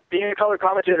that. But being a color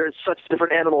commentator is such a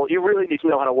different animal. You really need to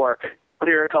know how to work when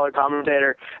you're a color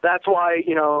commentator. That's why,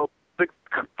 the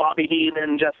Bobby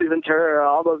Heenan, Jesse Ventura,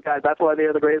 all those guys, that's why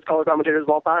they're the greatest color commentators of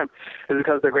all time, is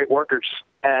because they're great workers.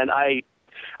 And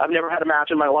I've never had a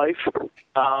match in my life,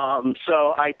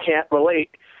 so I can't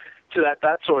relate to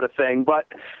that sort of thing. But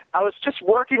I was just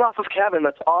working off of Kevin.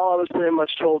 That's all I was pretty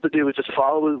much told to do, was just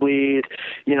follow his lead,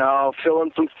 fill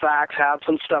in some facts, have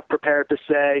some stuff prepared to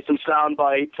say, some sound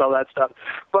bites, all that stuff.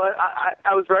 But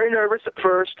I was very nervous at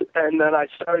first, and then I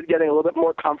started getting a little bit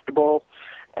more comfortable.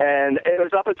 And it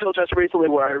was up until just recently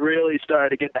where I really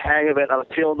started to get the hang of it. I was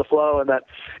feeling the flow, and that,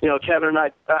 Kevin and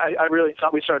I really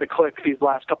thought we started to click these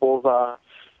last couple of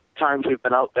times we've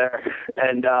been out there.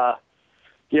 And,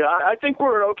 I think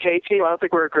we're an okay team. I don't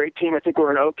think we're a great team. I think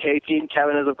we're an okay team.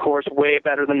 Kevin is, of course, way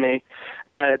better than me.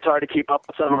 And it's hard to keep up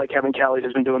with someone like Kevin Kelly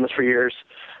who's been doing this for years.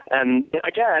 And,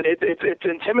 again, it's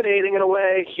intimidating in a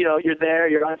way. You're there,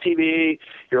 you're on TV,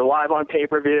 you're live on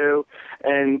pay-per-view,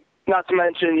 and not to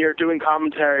mention you're doing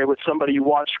commentary with somebody you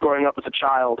watched growing up as a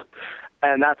child.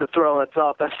 And that's a thrill in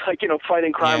itself. That's like,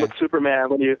 fighting crime with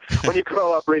Superman when you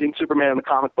grow up reading Superman in the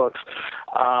comic books.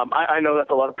 I know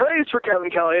that's a lot of praise for Kevin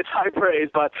Kelly. It's high praise,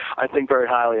 but I think very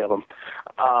highly of him.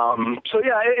 So,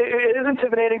 yeah, it is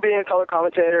intimidating being a color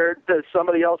commentator. Does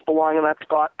somebody else belong in that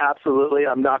spot? Absolutely.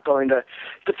 I'm not going to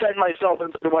defend myself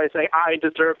in some way saying I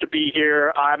deserve to be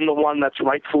here. I'm the one that's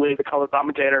rightfully the color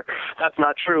commentator. That's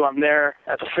not true. I'm there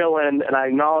as a fill-in, and I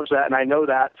acknowledge that, and I know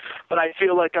that. But I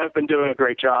feel like I've been doing a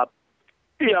great job.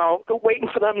 Waiting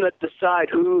for them to decide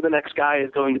who the next guy is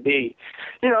going to be.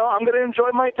 I'm going to enjoy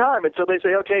my time until they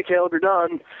say, okay, Caleb, you're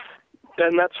done.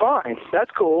 Then that's fine. That's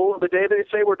cool. The day they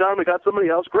say we're done, we got somebody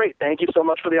else, great. Thank you so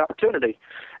much for the opportunity.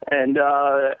 And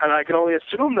I can only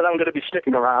assume that I'm going to be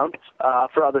sticking around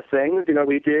for other things.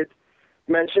 We did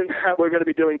mention that we're going to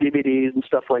be doing DVDs and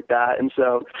stuff like that. And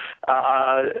so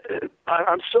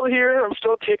I'm still here. I'm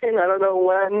still kicking. I don't know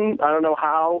when. I don't know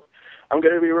how I'm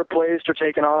going to be replaced or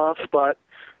taken off, but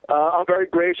I'm very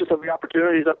gracious of the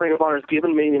opportunities that Ring of Honor has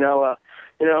given me. I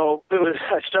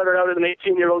started out as an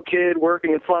 18-year-old kid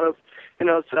working in front of,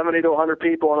 70 to 100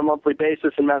 people on a monthly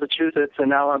basis in Massachusetts, and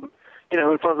now I'm,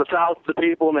 in front of thousands of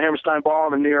people in the Hammerstein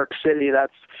Ballroom in New York City.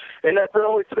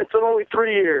 It's only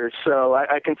 3 years, so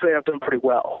I can say I've done pretty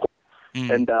well.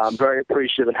 And I'm very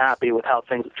appreciative and happy with how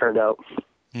things have turned out.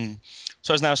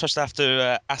 So now I just have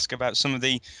to ask about some of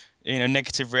the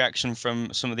negative reaction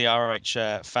from some of the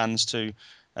ROH fans to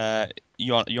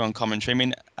you on commentary. I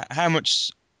mean, how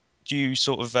much do you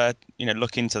sort of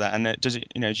look into that, and does it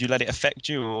do you let it affect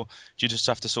you, or do you just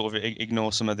have to sort of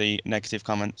ignore some of the negative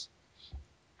comments?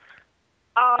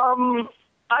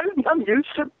 I'm used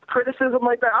to criticism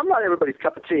like that. I'm not everybody's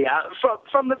cup of tea.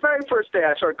 From the very first day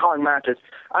I started calling matches,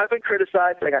 I've been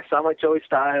criticized like I sound like Joey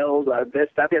Styles. This,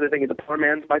 that, the other thing is the poor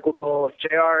man's Michael Cole. If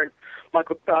JR and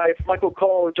Michael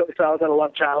Cole and Joey Styles had a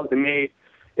love child to me,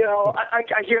 I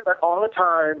hear that all the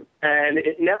time, and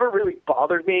it never really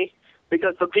bothered me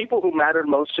because the people who mattered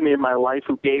most to me in my life,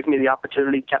 who gave me the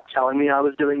opportunity, kept telling me I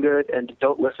was doing good, and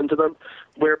don't listen to them.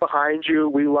 We're behind you.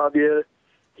 We love you.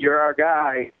 You're our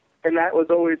guy. And that was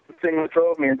always the thing that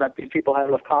drove me, is that these people had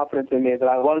enough confidence in me that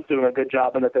I was doing a good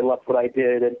job and that they loved what I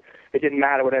did, and it didn't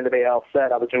matter what anybody else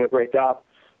said. I was doing a great job.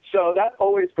 So that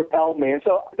always propelled me. And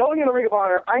so going into Ring of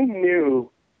Honor, I knew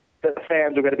that the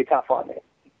fans were going to be tough on me.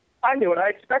 I knew it. I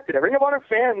expected it. Ring of Honor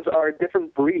fans are a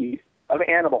different breed of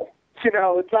animal.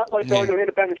 It's not like going to an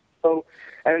independent show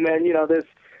and then,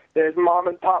 there's mom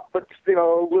and pop, but,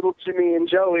 little Jimmy and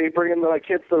Joey bringing the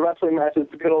kids to the wrestling matches.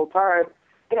 It's a good old time.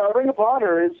 Ring of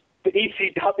Honor is the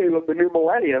ECW of the new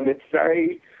millennium. It's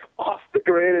very off the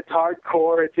grid. It's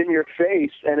hardcore. It's in your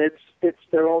face, and it's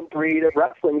their own breed of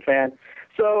wrestling fan.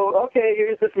 So, okay,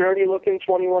 here's this nerdy-looking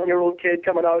 21-year-old kid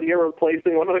coming out here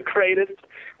replacing one of the greatest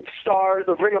stars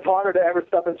of Ring of Honor to ever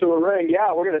step into a ring.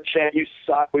 Yeah, we're going to chant, "You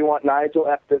suck. We want Nigel.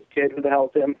 F this kid. Who the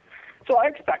hell's him?" So I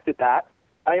expected that.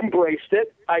 I embraced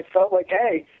it. I felt like,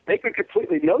 hey, they could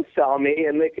completely no-sell me,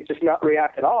 and they could just not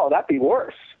react at all. That'd be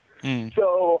worse.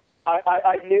 So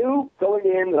I knew going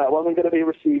in that I wasn't going to be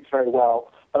received very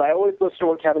well, but I always listened to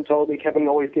what Kevin told me. Kevin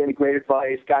always gave me great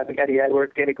advice. Guys like Eddie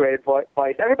Edwards gave me great advice.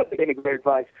 Everybody gave me great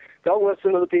advice. Don't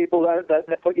listen to the people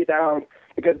that put you down,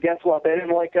 because guess what? They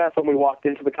didn't like us when we walked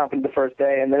into the company the first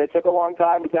day, and then it took a long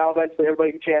time, but now eventually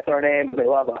everybody can chant our names and they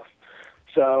love us.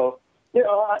 So,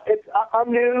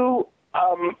 I'm new.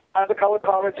 As a color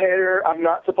commentator, I'm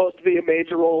not supposed to be a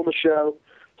major role in the show.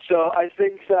 So I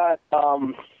think that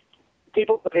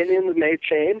people's opinions may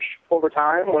change over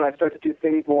time when I start to do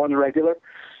things more on the regular.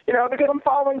 Because I'm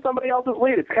following somebody else's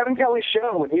lead. It's Kevin Kelly's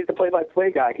show, and he's the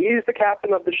play-by-play guy. He's the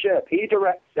captain of the ship. He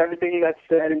directs everything that's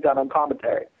said and done on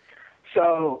commentary.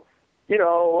 So,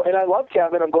 and I love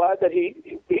Kevin. I'm glad that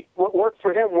he what works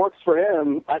for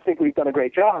him. I think we've done a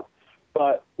great job.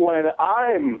 But when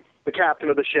I'm the captain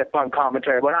of the ship on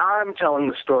commentary, when I'm telling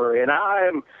the story and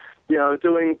I'm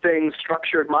doing things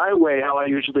structured my way, how I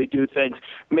usually do things,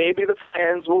 maybe the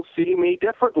fans will see me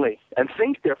differently and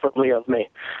think differently of me.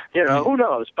 Who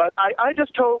knows? But I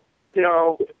just hope,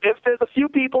 if there's a few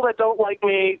people that don't like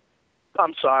me,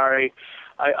 I'm sorry.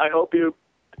 I hope you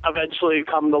eventually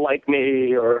come to like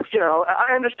me, or,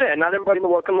 I understand. Not everybody in the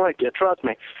world can like you. Trust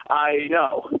me. I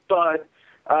know. But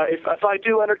if I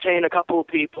do entertain a couple of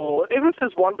people, even if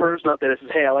there's one person out there that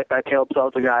says, "Hey, I like that Caleb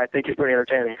Seltzer guy, I think he's pretty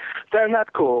entertaining," then that's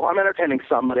cool. I'm entertaining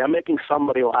somebody. I'm making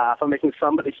somebody laugh. I'm making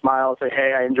somebody smile and say,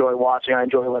 "Hey, I enjoy watching. I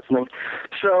enjoy listening."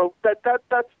 So that's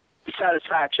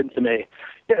satisfaction to me.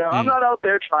 I'm not out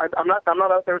there I'm not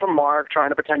out there as a mark trying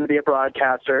to pretend to be a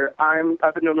broadcaster.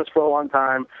 I've been doing this for a long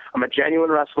time. I'm a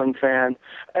genuine wrestling fan,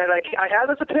 and I had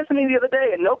this epiphany the other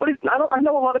day. And I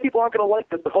know a lot of people aren't going to like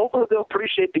this, but hopefully they'll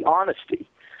appreciate the honesty.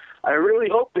 I really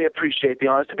hope they appreciate the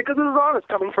honesty, because it is honest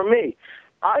coming from me.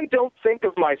 I don't think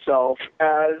of myself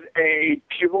as a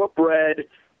purebred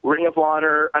Ring of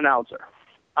Honor announcer.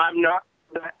 I'm not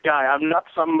that guy. I'm not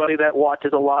somebody that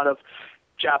watches a lot of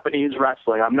Japanese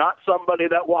wrestling. I'm not somebody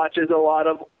that watches a lot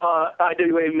of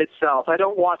IWA Mid-South. I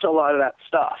don't watch a lot of that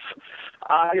stuff.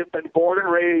 I have been born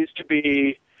and raised to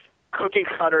be cookie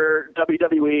cutter,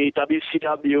 WWE,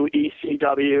 WCW,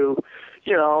 ECW.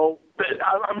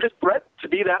 I'm just bred to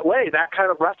be that way, that kind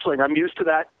of wrestling. I'm used to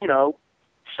that,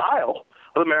 style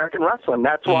of American wrestling.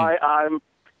 That's why I'm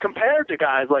compared to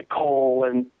guys like Cole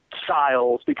and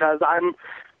Styles, because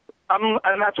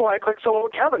and that's why I click so well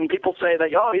with Kevin. People say that,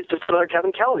 he's just another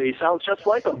Kevin Kelly. He sounds just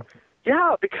like him.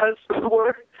 Yeah, because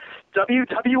we're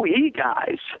WWE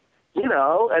guys,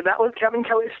 and that was Kevin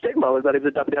Kelly's stigma, was that he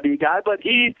was a WWE guy, but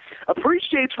he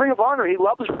appreciates Ring of Honor. He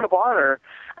loves Ring of Honor,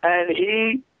 and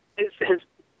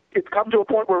it's come to a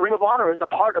point where Ring of Honor is a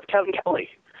part of Kevin Kelly.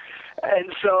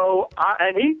 And so,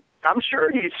 and he I'm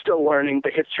sure he's still learning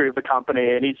the history of the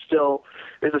company, and he still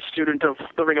is a student of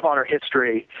the Ring of Honor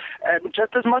history, and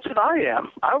just as much as I am.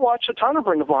 I watch a ton of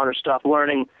Ring of Honor stuff,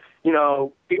 learning,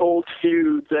 the old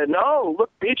feuds, and look,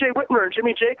 B.J. Whitmer and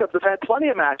Jimmy Jacobs have had plenty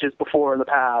of matches before in the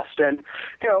past, and,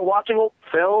 watching old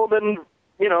film and,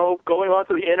 going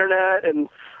onto the internet and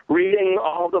reading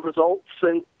all the results,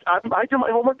 and I do my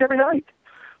homework every night.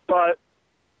 But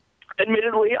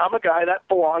admittedly, I'm a guy that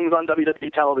belongs on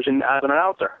WWE television as an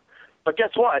announcer. But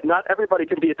guess what? Not everybody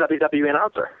can be a WWE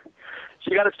announcer. So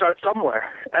you got to start somewhere.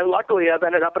 And luckily, I've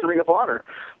ended up in Ring of Honor.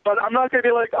 But I'm not going to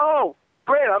be like, oh,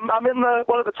 great, I'm in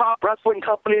one of the top wrestling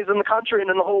companies in the country and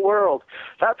in the whole world.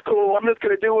 That's cool. I'm just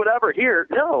going to do whatever here.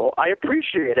 No, I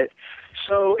appreciate it.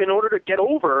 So in order to get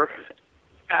over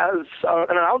as an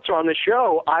announcer on the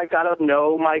show, I got to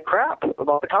know my crap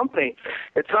about the company.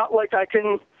 It's not like I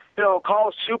can, call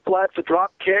a suplex, a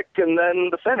drop kick, and then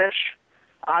the finish.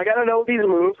 I got to know these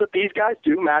moves that these guys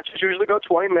do. Matches usually go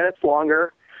 20 minutes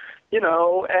longer,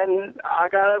 and I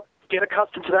got to get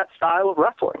accustomed to that style of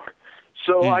wrestling.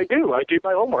 So I do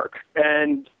my homework,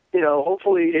 and,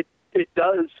 hopefully it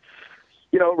does,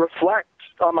 reflect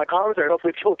on my commentary.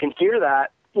 Hopefully people can hear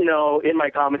that, in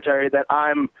my commentary, that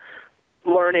I'm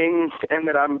learning and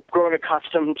that I'm growing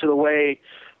accustomed to the way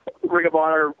Ring of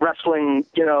Honor wrestling,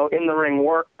 in the ring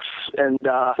works, and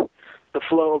the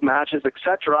flow of matches,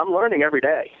 etc. I'm learning every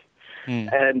day.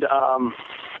 And, and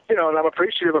I'm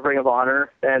appreciative of Ring of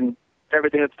Honor and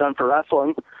everything that's done for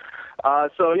wrestling.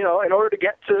 So, in order to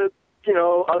get to,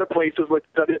 other places like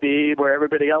WWE where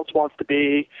everybody else wants to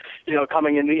be,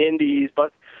 coming in the indies,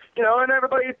 but, and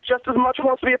everybody just as much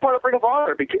wants to be a part of Ring of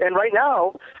Honor. And right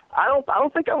now, I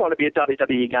don't think I want to be a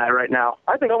WWE guy right now.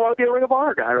 I think I want to be a Ring of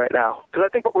Honor guy right now. Because I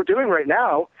think what we're doing right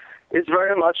now is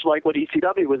very much like what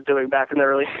ECW was doing back in the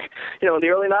early, in the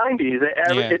early 90s.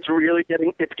 It's really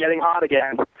getting hot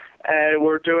again. And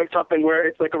we're doing something where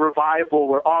it's like a revival,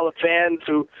 where all the fans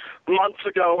who months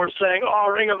ago were saying, oh,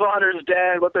 Ring of Honor's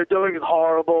dead, what they're doing is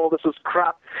horrible, this is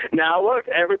crap. Now look,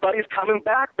 everybody's coming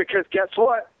back, because guess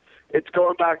what? It's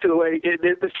going back to the way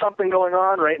there's something going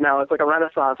on right now. It's like a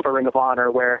renaissance for Ring of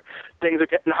Honor, where things are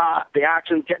getting hot, the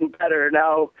action's getting better.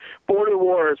 Now, Border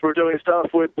Wars, we're doing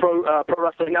stuff with Pro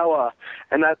Wrestling Noah,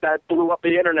 and that blew up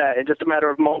the internet in just a matter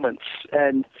of moments.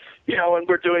 And and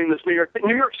we're doing this New York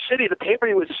City. The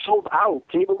pay-per-view was sold out.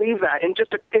 Can you believe that? And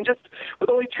just with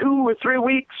only 2 or 3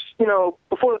 weeks,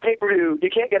 before the pay-per-view, you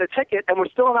can't get a ticket, and we're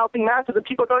still announcing matches, and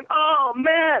people are going, oh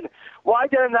man, why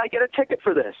didn't I get a ticket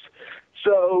for this?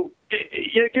 So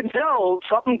you can tell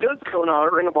something good's going on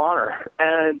at Ring of Honor,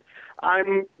 and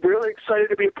I'm really excited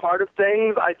to be a part of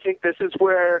things. I think this is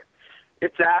where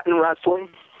it's at in wrestling.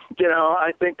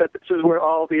 I think that this is where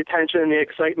all the attention and the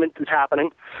excitement is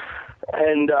happening.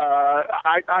 And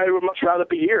I would much rather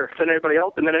be here than anybody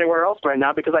else and than anywhere else right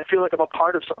now, because I feel like I'm a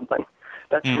part of something.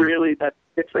 That's really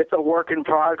it's a work in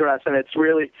progress, and it's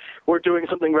really, we're doing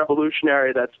something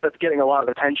revolutionary that's getting a lot of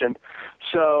attention.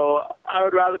 So I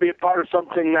would rather be a part of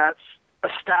something that's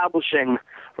establishing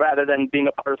rather than being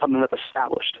a part of something that's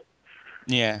established.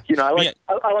 Yeah. I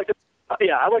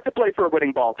like to play for a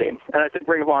winning ball team, and I think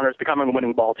Ring of Honor is becoming a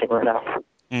winning ball team right now.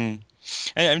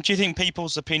 And do you think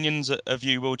people's opinions of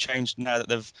you will change now that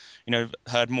they've,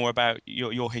 heard more about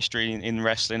your history in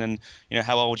wrestling and,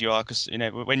 how old you are? Because,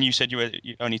 when you said you were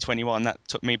only 21, that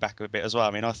took me back a bit as well.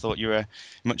 I mean, I thought you were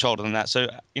much older than that. So,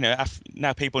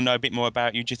 now people know a bit more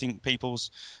about you. Do you think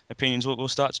people's opinions will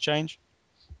start to change?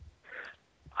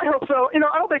 I hope so.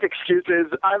 I don't make excuses.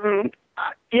 I'm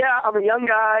a young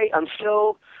guy.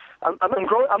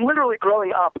 I'm literally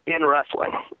growing up in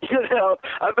wrestling.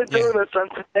 I've been doing this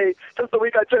since the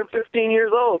week I turned 15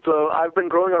 years old. So I've been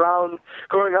growing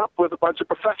up with a bunch of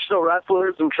professional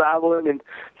wrestlers and traveling and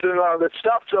doing all this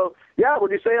stuff. So yeah,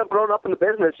 when you say I've grown up in the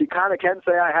business, you kind of can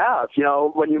say I have.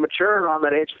 When you mature around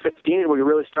that age of 15, where you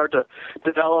really start to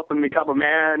develop and become a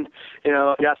man.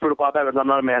 If you ask me to Bob Evans, I'm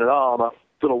not a man at all. I'm a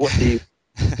little wussy,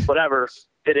 whatever,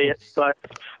 idiot. But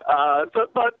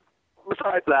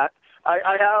besides that,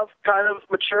 I have kind of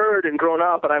matured and grown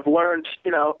up, and I've learned,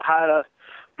 how to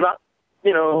not,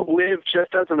 live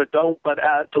just as an adult, but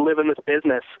to live in this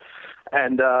business.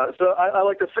 And so I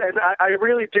like to say, and I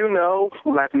really do know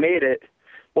when I've made it,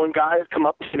 when guys come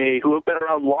up to me who have been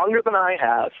around longer than I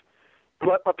have,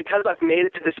 but because I've made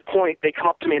it to this point, they come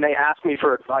up to me and they ask me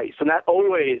for advice. And that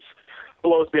always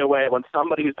blows me away when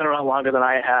somebody who's been around longer than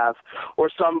I have, or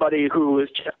somebody who is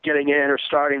just getting in or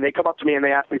starting, they come up to me and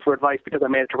they ask me for advice because I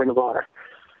made it to Ring of Honor.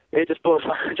 It just blows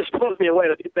me away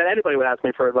that anybody would ask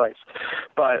me for advice.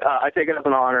 But I take it as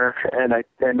an honor, and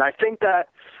I think that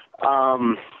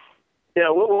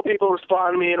will people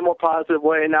respond to me in a more positive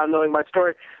way now knowing my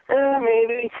story?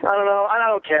 Maybe. I don't know. I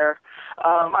don't care.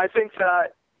 I think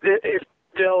that if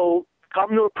they'll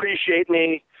come to appreciate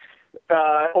me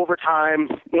over time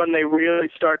when they really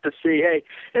start to see, hey,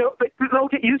 they'll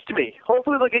get used to me.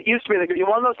 Hopefully they'll get used to me. They go, you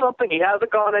want to know something? He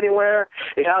hasn't gone anywhere.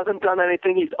 He hasn't done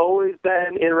anything. He's always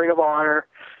been in Ring of Honor.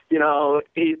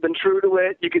 He's been true to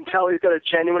it. You can tell he's got a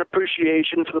genuine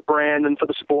appreciation for the brand and for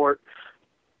the sport.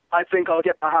 I think I'll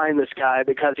get behind this guy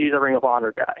because he's a Ring of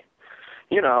Honor guy.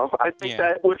 I think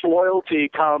that with loyalty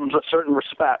comes a certain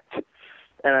respect.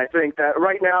 And I think that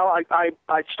right now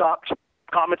I stopped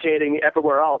commentating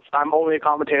everywhere else. I'm only a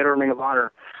commentator in Ring of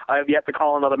Honor. I have yet to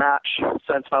call another match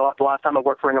since the last time I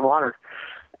worked for Ring of Honor.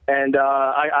 And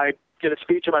I did a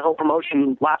speech at my whole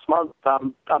promotion last month.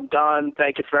 I'm done.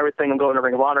 Thank you for everything. I'm going to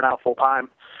Ring of Honor now full time.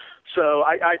 So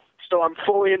I'm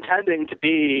fully intending to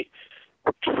be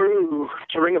true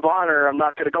to Ring of Honor. I'm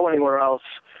not going to go anywhere else.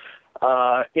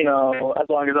 As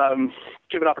long as I'm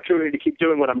given opportunity to keep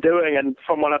doing what I'm doing, and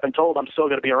from what I've been told, I'm still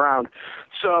going to be around.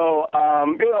 So,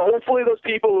 hopefully those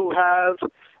people who have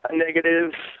a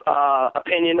negative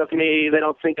opinion of me, they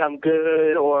don't think I'm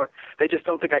good, or they just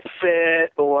don't think I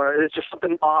fit, or there's just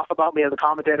something off about me as a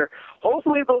commentator.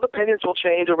 Hopefully those opinions will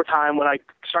change over time when I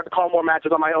start to call more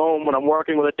matches on my own, when I'm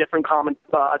working with a different color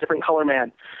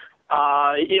man.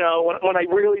 When I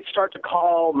really start to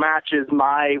call matches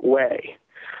my way.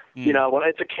 When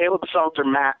it's a Caleb Seltzer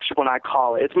match, when I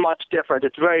call it, it's much different.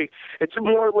 It's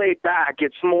more laid back.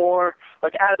 It's more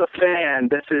like, as a fan,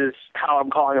 this is how I'm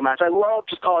calling a match. I love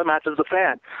just calling matches as a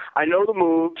fan. I know the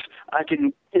moves. I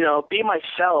can, be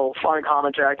myself on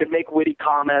commentary. I can make witty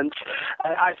comments.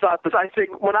 I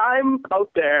think when I'm out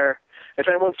there, if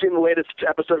anyone's seen the latest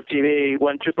episode of TV,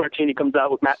 when Truth Martini comes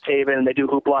out with Matt Taven and they do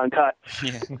Hoopla and Cut,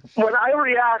 when I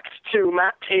react to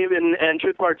Matt Taven and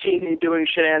Truth Martini doing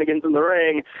shenanigans in the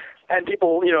ring, and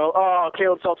people,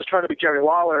 Caleb Seltzer's trying to be Jerry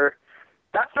Lawler,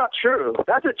 that's not true.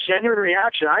 That's a genuine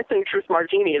reaction. I think Truth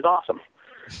Martini is awesome.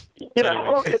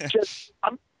 It's just,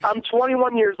 I'm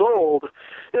 21 years old.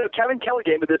 Kevin Kelly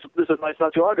gave me this advice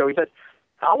not too long ago. He said,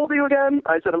 how old are you again?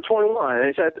 I said, I'm 21. And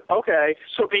he said, okay,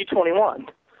 so be 21.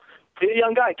 Be a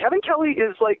young guy. Kevin Kelly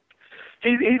is like,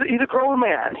 he's a grown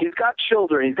man. He's got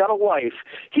children. He's got a wife.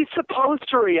 He's supposed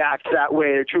to react that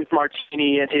way to Truth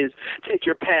Martini and his take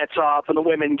your pants off and the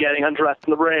women getting undressed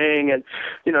in the ring and,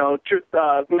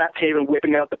 Matt Taven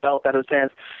whipping out the belt out of his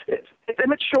hands. It's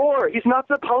immature. He's not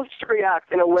supposed to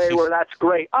react in a way where that's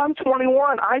great. I'm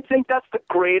 21. I think that's the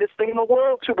greatest thing in the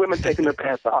world, to women taking their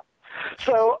pants off.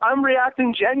 So I'm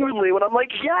reacting genuinely when I'm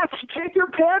like, yes, take your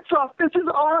pants off. This is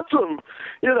awesome.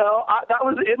 That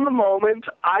was in the moment.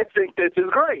 I think this is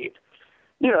great.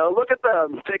 Look at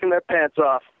them taking their pants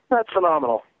off. That's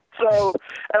phenomenal. So,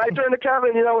 and I turned to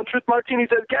Kevin, when Truth Martini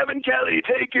said, Kevin Kelly,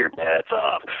 take your pants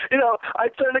off. I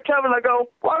turned to Kevin, I go,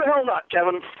 why the hell not,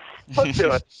 Kevin? Let's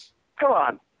do it. Come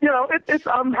on.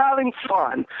 I'm having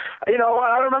fun.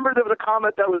 I remember there was a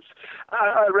comment that was,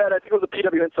 I read, I think it was a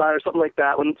PW Insider or something like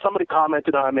that, when somebody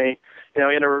commented on me,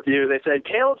 in a review. They said,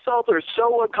 Caleb Seltzer is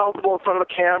so uncomfortable in front of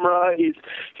a camera. He's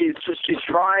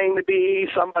trying to be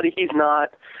somebody he's not.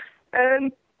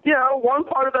 And, one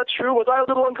part of that's true. Was I a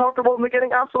little uncomfortable in the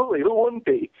beginning? Absolutely. Who wouldn't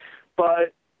be?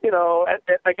 But,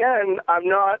 again, I'm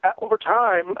not, over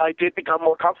time, I did become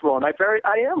more comfortable, and I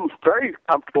am very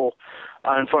comfortable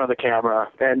in front of the camera.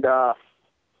 And,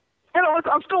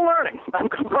 I'm still learning. I'm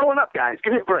growing up, guys.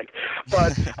 Give me a break.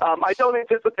 But I don't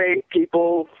anticipate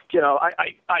people,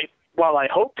 while I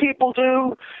hope people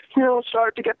do,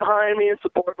 start to get behind me and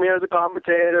support me as a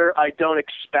commentator, I don't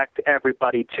expect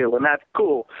everybody to, and that's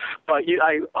cool. But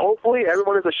hopefully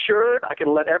everyone is assured. I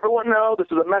can let everyone know this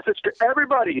is a message to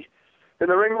everybody in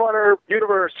the Ring of Honor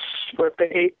universe. If they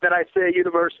hate that I say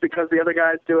universe because the other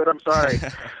guys do it, I'm sorry.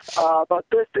 But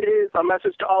this is a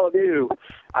message to all of you.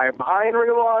 I am behind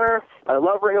Ring of Honor. I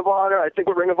love Ring of Honor. I think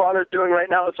what Ring of Honor is doing right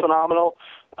now is phenomenal.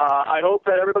 I hope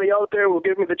that everybody out there will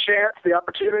give me the chance, the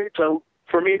opportunity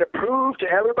for me to prove to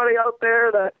everybody out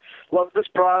there that loves this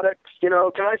product. Can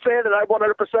I say that I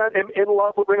 100% am in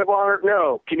love with Ring of Honor?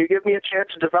 No. Can you give me a chance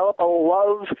to develop a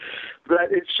love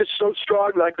that it's just so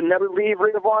strong that I could never leave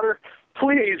Ring of Honor?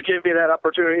 Please give me that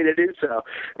opportunity to do so.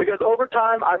 Because over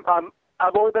time,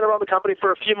 I've only been around the company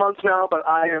for a few months now, but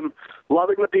I am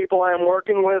loving the people I am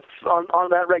working with on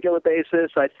that regular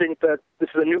basis. I think that this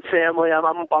is a new family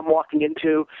I'm walking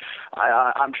into.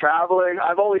 I'm traveling.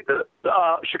 I've only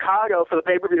Chicago for the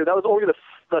pay-per-view. That was only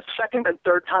the second and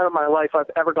third time in my life I've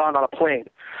ever gone on a plane.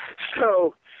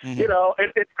 So,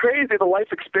 it's crazy the life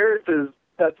experiences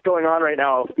that's going on right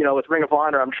now, with Ring of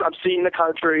Honor. I'm seeing the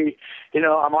country.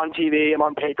 I'm on TV. I'm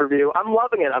on pay-per-view. I'm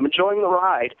loving it. I'm enjoying the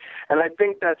ride, and I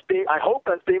think I hope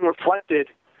that's being reflected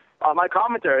on my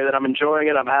commentary, that I'm enjoying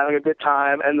it. I'm having a good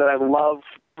time, and that I love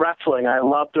wrestling. I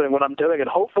love doing what I'm doing, and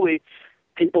hopefully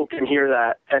people can hear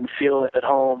that and feel it at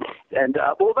home, and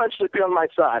will eventually be on my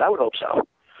side. I would hope so.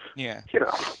 Yeah.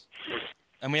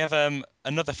 And we have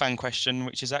another fan question,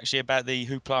 which is actually about the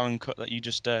hoopla and cut that you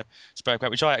just spoke about,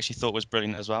 which I actually thought was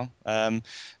brilliant as well.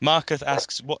 Marcus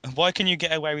asks, why can you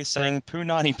get away with saying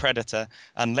Punani Predator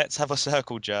and let's have a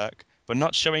circle jerk, but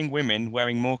not showing women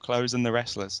wearing more clothes than the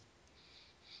wrestlers?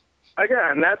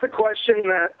 Again, that's a question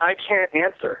that I can't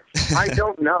answer. I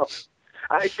don't know.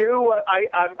 I do what I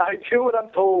do what I'm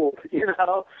told.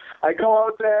 I go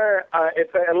out there.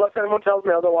 Unless anyone tells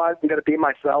me otherwise, I'm going to be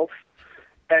myself.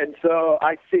 And so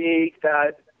I see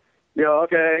that,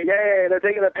 okay, yay, they're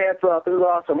taking their pants off. This is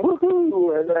awesome.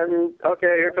 Woohoo! And then,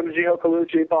 okay, here comes Gio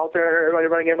Colucci, Paul Turner, everybody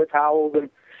running in with towels and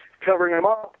covering them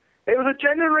up. It was a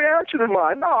genuine reaction of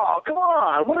mine. No, come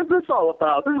on. What is this all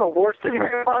about? This is the worst thing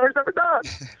Ring of Honor's ever done.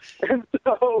 And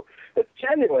so it's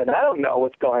genuine. I don't know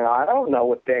what's going on. I don't know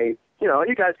what they,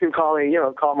 you guys can call me,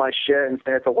 call my shit and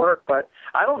say it's a work, but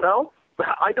I don't know.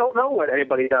 I don't know what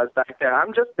anybody does back there.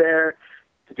 I'm just there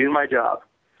to do my job.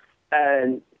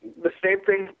 And the same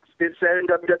thing is said in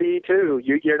WWE, too.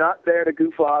 You're not there to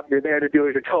goof off. You're there to do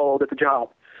what you're told. It's a job.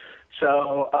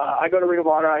 So I go to Ring of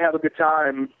Honor. I have a good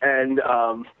time. And,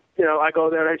 I go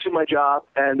there and I do my job.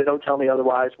 And they don't tell me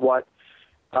otherwise what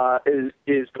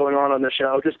is going on the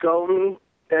show. Just go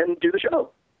and do the show.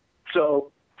 So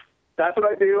that's what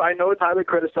I do. I know it's highly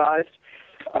criticized.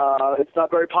 It's not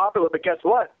very popular. But guess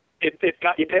what? It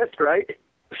got you pissed, right?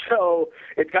 So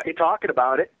it got you talking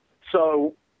about it.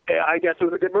 So I guess it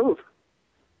was a good move.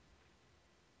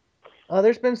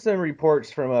 There's been some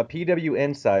reports from a PW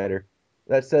Insider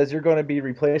that says you're going to be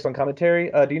replaced on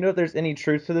commentary. Do you know if there's any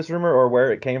truth to this rumor or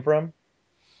where it came from?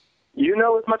 You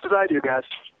know as much as I do, guys.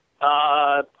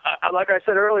 Like I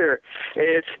said earlier,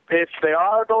 if they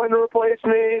are going to replace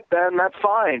me, then that's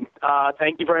fine.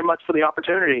 Thank you very much for the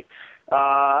opportunity.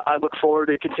 I look forward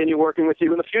to continue working with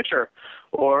you in the future,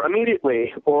 or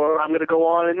immediately, or I'm going to go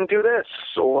on and do this,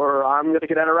 or I'm going to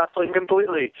get out of wrestling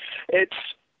completely.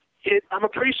 I'm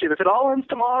appreciative. If it all ends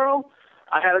tomorrow,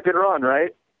 I had a good run,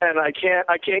 right? And I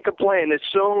can't complain. There's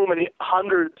so many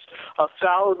hundreds of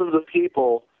thousands of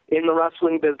people in the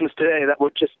wrestling business today that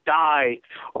would just die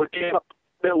or give up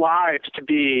their lives to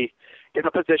be in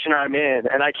the position I'm in,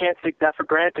 and I can't take that for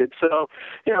granted. So,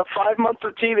 5 months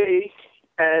of TV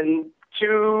and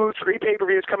 2-3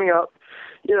 pay-per-views coming up,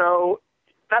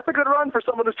 that's a good run for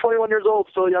someone who's 21 years old,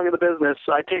 still young in the business.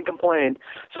 So I can't complain.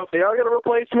 So if they are going to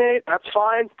replace me, that's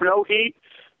fine. No heat.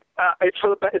 It's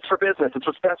for business. It's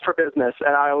what's best for business,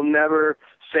 and I will never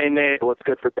say nay to what's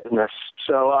good for business.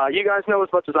 So you guys know as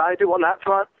much as I do on that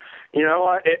front.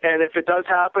 And if it does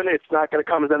happen, it's not going to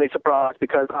come as any surprise,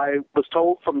 because I was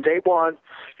told from day one,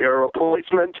 you're a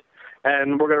replacement,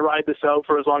 and we're going to ride this out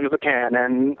for as long as it can.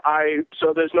 And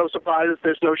so there's no surprises,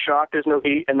 there's no shock, there's no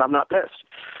heat, and I'm not pissed.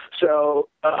 So,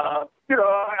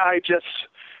 I just,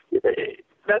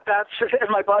 that's, and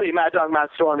my buddy, Mad Dog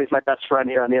Matt Storm, he's my best friend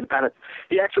here on the Independent.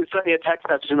 He actually sent me a text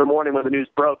message in the morning when the news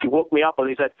broke. He woke me up and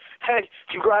he said, hey,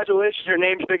 congratulations, your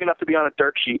name's big enough to be on a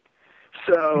dirt sheet.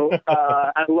 So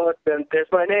I looked, and there's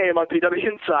my name on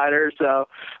PW Insider. So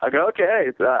I go,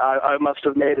 okay, I must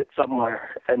have made it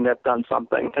somewhere and have done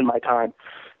something in my time.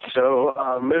 So,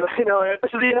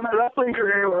 this is the end of my wrestling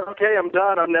career. Okay, I'm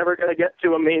done. I'm never going to get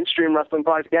to a mainstream wrestling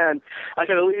product again. I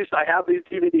have these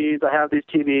DVDs, I have these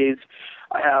TVs,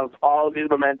 I have all of these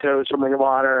mementos from Ring of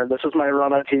Honor, and this is my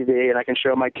run on TV, and I can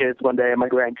show my kids one day and my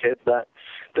grandkids that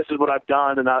this is what I've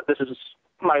done, and this is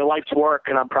my life's work,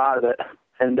 and I'm proud of it.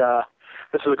 And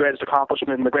this is the greatest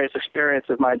accomplishment and the greatest experience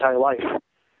of my entire life.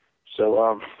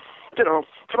 So,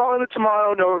 come on in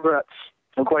tomorrow, no regrets.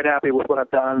 I'm quite happy with what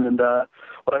I've done and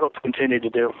what I hope to continue to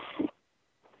do.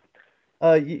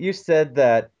 You said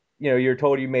that, you're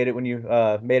told you made it when you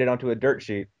made it onto a dirt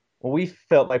sheet. Well, we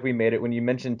felt like we made it when you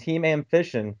mentioned Team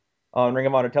Ambition on Ring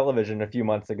of Honor Television a few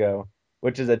months ago,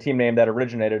 which is a team name that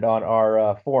originated on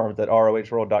our forums at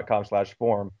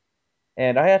rohworld.com/forum.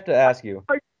 And I have to ask you,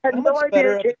 I had no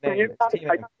idea it came from you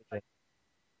guys.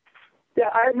 Yeah,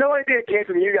 I had no idea it came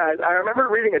from you guys. I remember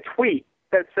reading a tweet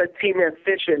that said Team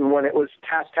Ambition when it was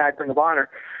hashtag Ring of Honor.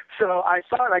 So I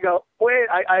saw it and I go, wait,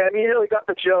 I immediately got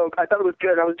the joke. I thought it was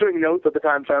good. I was doing notes at the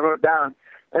time, so I wrote it down.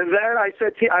 And then I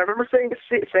said, I remember saying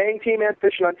Team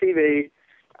Ambition on TV.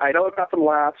 I know it got some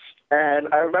laughs. And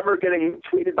I remember getting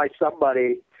tweeted by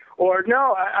somebody Or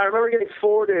no, I remember getting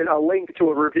forwarded a link to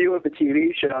a review of the TV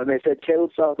show, and they said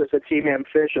Caleb Seltzer said Team Am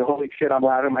Fish, and holy shit, I'm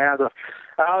laughing my ass off.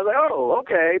 And I was like, oh,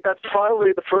 okay, that's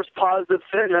probably the first positive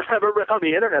thing I've ever read on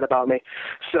the internet about me.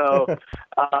 So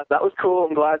that was cool.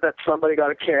 I'm glad that somebody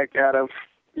got a kick out of,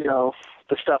 you know,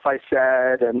 the stuff I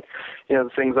said and, you know, the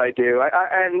things I do.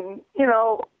 And, you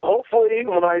know, hopefully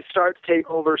when I start to take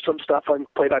over some stuff on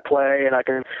play-by-play and I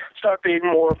can start being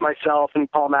more of myself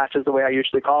and call matches the way I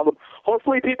usually call them,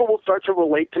 hopefully people will start to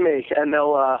relate to me and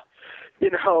they'll,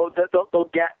 you know, they'll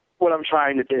get what I'm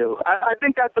trying to do. I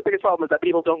think that's the biggest problem is that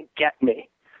people don't get me.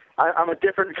 I'm a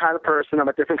different kind of person. I'm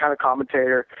a different kind of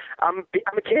commentator. I'm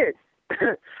a kid.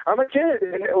 I'm a kid.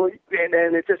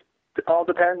 And it just, it all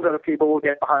depends on if people will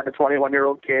get behind a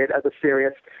 21-year-old kid as a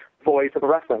serious voice of a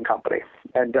wrestling company,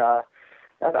 and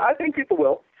I think people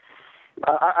will.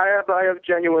 I have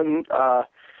genuine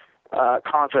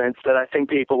confidence that I think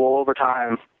people will over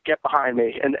time get behind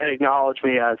me and acknowledge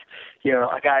me as, you know,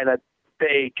 a guy that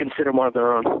they consider one of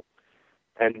their own.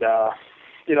 And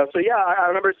you know, so yeah, I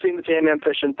remember seeing the Team Am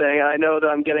Fishing thing, and I know that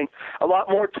I'm getting a lot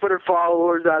more Twitter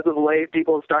followers as of late.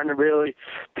 People are starting to really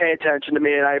pay attention to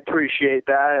me, and I appreciate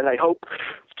that. And I hope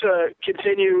to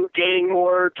continue gaining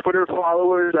more Twitter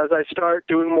followers as I start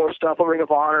doing more stuff on Ring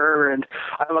of Honor, and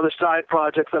I have other side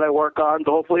projects that I work on.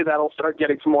 So hopefully that'll start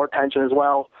getting some more attention as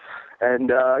well. And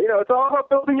you know, it's all about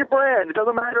building your brand. It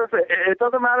doesn't matter if it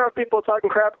doesn't matter if people are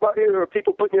talking crap about you or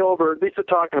people putting you over. At least they're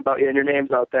talking about you and your name's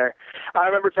out there. I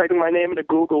remember typing my name into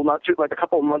Google like a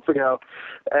couple of months ago.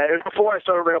 And before I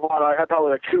started Ring of Honor, I had probably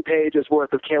like 2 pages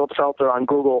worth of Caleb Seltzer on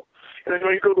Google. And then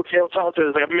when you Google Caleb Seltzer,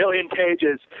 there's like 1 million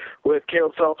pages with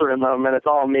Caleb Seltzer in them, and it's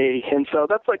all me. And so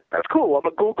that's cool. I'm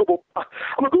a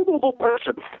Googleable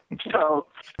person. So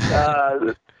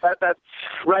that's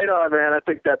right on, man. I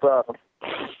think that's awesome.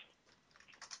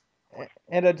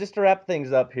 And just to wrap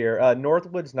things up here,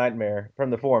 Northwood's Nightmare from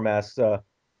the Forum asks,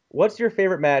 what's your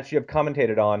favorite match you have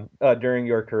commentated on during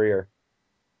your career?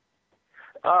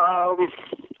 I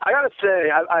gotta say,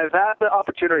 I've had the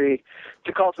opportunity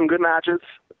to call some good matches.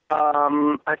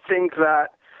 I think that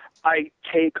I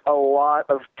take a lot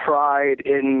of pride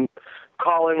in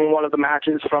calling one of the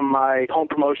matches from my home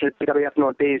promotion at PWF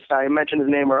Northeast. I mentioned his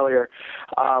name earlier.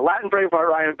 Latin Braveheart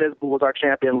Ryan Bisbal was our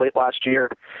champion late last year.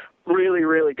 Really,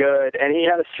 really good. And he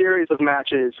had a series of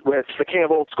matches with the King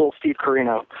of Old School, Steve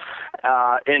Corino,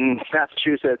 in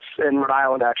Massachusetts, in Rhode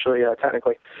Island, actually,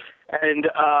 technically. And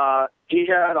he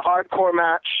had a hardcore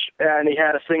match, and he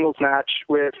had a singles match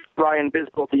with Ryan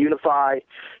Bisbal to unify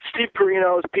Steve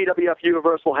Corino's PWF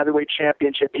Universal Heavyweight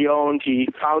Championship he owned. He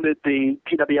founded the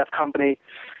PWF company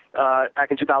back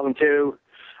in 2002.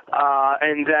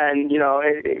 And then, you know,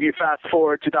 if you fast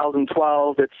forward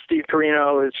 2012, it's Steve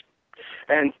Corino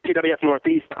and PWF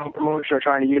Northeast promotion are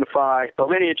trying to unify the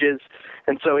lineages,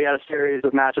 and so he had a series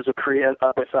of matches with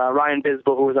Ryan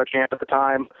Bisbal, who was our champ at the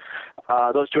time.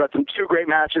 Those two had 2 great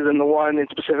matches, and the one in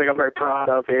specific I'm very proud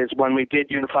of is when we did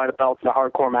unify the belts in a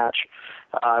hardcore match,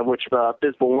 which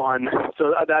Bisbal won.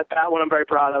 So that one I'm very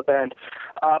proud of. And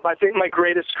I think my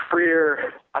greatest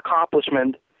career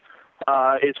accomplishment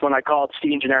is when I called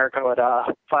Steen Generico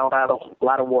at Final Battle,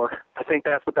 Ladder War. I think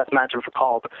that's the best match I've ever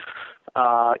called.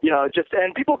 You know,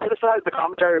 and people criticize the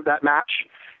commentary of that match.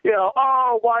 You know,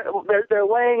 why they're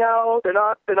laying out, they're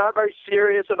not very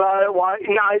serious about it. Why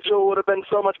Nigel would have been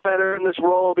so much better in this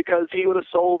role because he would have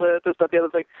sold it, this, that, the other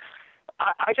thing.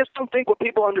 I just don't think what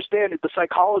people understand is the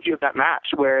psychology of that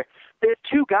match, where there's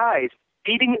 2 guys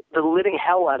beating the living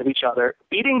hell out of each other,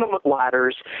 beating them with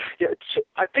ladders.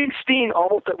 I think Steen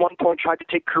almost at one point tried to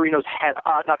take Generico's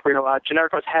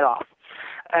head off.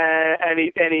 And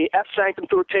he F-sanked him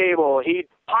through a table. He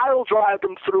pile-drived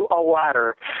him through a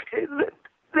ladder.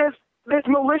 There's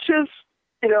malicious,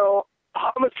 you know,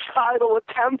 homicidal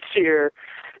attempts here,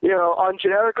 you know, on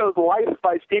Generico's life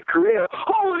by Steve Corino.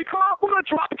 Holy crap, we're going to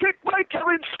drop kick by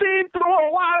Kevin Steen through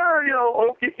a ladder. You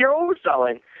know, you're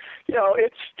overselling. You know,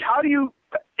 it's how do you,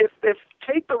 if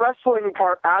take the wrestling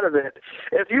part out of it,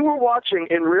 if you were watching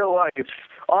in real life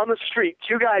on the street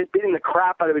 2 guys beating the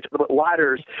crap out of each other with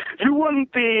ladders, you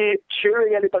wouldn't be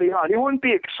cheering anybody on. You wouldn't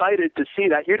be excited to see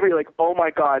that. You'd be like, oh my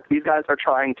God, these guys are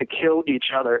trying to kill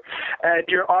each other. And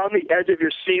you're on the edge of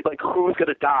your seat like, who's going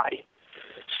to die?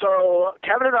 So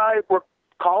Kevin and I were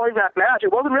calling that match.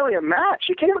 It wasn't really a match.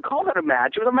 You can't even call that a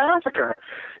match. It was a massacre.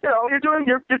 You know,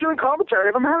 you're doing commentary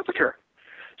of a massacre.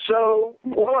 So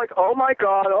we're like, oh my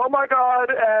God.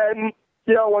 And,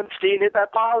 you know, when Steen hit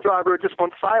that pile driver, it just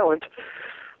went silent,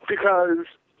 because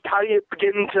how do you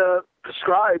begin to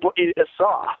describe what you just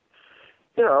saw?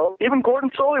 You know, even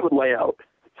Gordon Solie would lay out.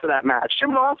 for that match.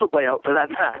 Jim Ross would lay out for that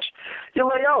match. You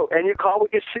lay out and you call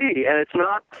what you see, and it's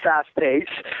not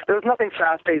fast-paced. There was nothing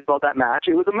fast-paced about that match.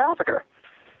 It was a massacre.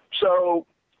 So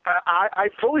I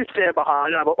fully stand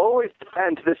behind, and I will always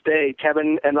defend to this day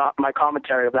Kevin and my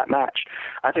commentary of that match.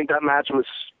 I think that match was,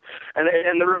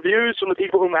 and the reviews from the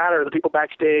people who matter, the people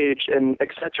backstage and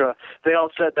etc., they all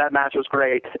said that match was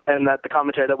great and that the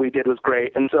commentary that we did was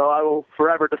great. And so I will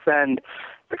forever defend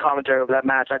the commentary of that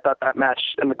match. I thought that match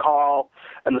and the call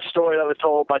and the story that was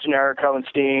told by Generico and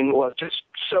Steen was just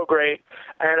so great.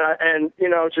 And you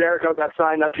know, Generico got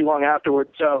signed not too long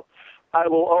afterwards, so I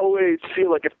will always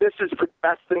feel like if this is the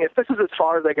best thing, if this is as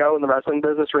far as I go in the wrestling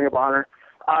business, Ring of Honor,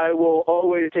 I will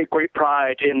always take great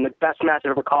pride in the best match I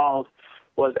ever called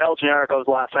was El Generico's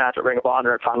last match at Ring of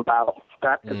Honor at Final Battle.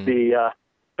 That is the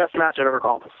best match I've ever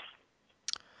called.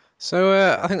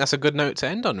 So I think that's a good note to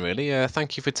end on, really.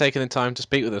 Thank you for taking the time to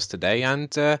speak with us today.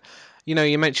 And, you know,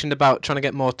 you mentioned about trying to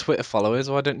get more Twitter followers.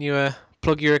 Why don't you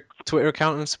plug your Twitter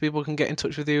account and so people can get in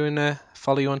touch with you and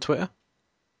follow you on Twitter?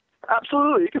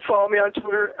 Absolutely. You can follow me on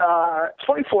Twitter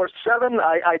 24/7.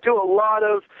 I do a lot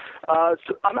of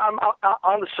I'm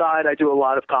on the side. I do a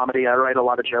lot of comedy. I write a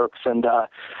lot of jokes, and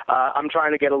I'm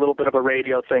trying to get a little bit of a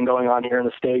radio thing going on here in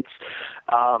the States.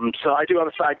 So I do have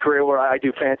a side career where I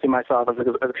do fancy myself as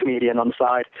a comedian on the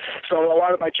side. So a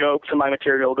lot of my jokes and my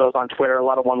material goes on Twitter, a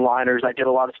lot of one-liners. I did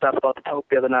a lot of stuff about the Pope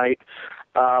the other night.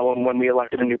 When we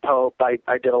elected a new Pope, I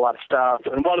did a lot of stuff.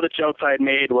 And one of the jokes I had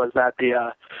made was that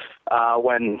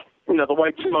when the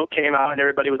white smoke came out and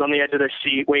everybody was on the edge of their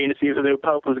seat waiting to see who the new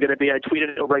Pope was going to be, I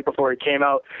tweeted it right before he came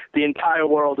out. The entire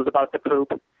world is about to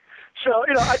poop. So,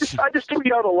 I just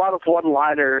tweet out a lot of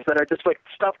one-liners that are just like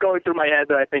stuff going through my head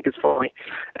that I think is funny.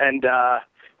 And I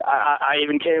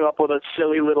even came up with a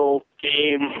silly little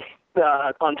game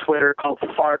on Twitter called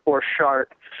Fart or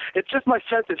Shart. It's just my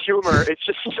sense of humor. It's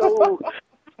just so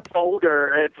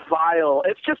vulgar and vile.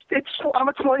 I'm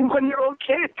a 21-year-old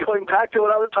kid, going back to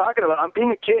what I was talking about. I'm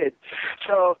being a kid.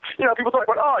 So, people talk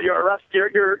about, oh,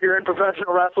 you're in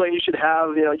professional wrestling, you should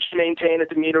have, you should maintain a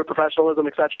demeanor of professionalism,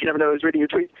 etc. You never know who's reading your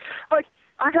tweets. Like,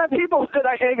 I got people that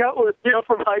I hang out with,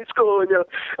 from high school, and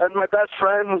my best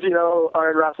friends,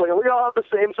 are in wrestling, and we all have the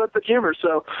same sense of humor.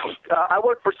 So I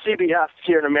work for CBS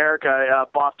here in America,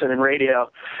 Boston, and radio,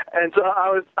 and so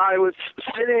I was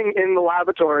sitting in the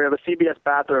lavatory of a CBS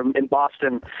bathroom in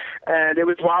Boston, and it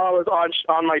was while I was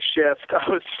on my shift. I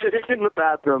was sitting in the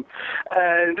bathroom,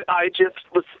 and I just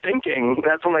was thinking.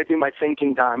 That's when I do my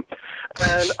thinking time,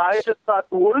 and I just thought,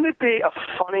 wouldn't it be a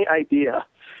funny idea?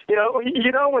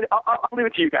 When I'll leave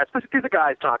it to you guys. These are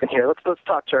guys talking here. Let's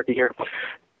talk turkey here.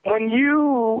 When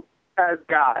you, as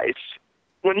guys,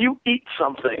 when you eat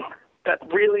something that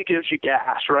really gives you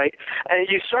gas, right, and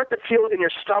you start to feel it in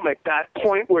your stomach, that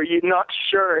point where you're not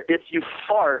sure if you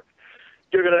fart,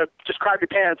 you're going to just crap your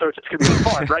pants or it's just going to be a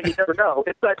fart, right? You never know.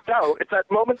 It's that doubt. It's that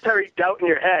momentary doubt in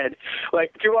your head.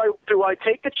 Like, do I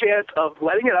take the chance of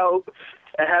letting it out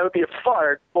and have it be a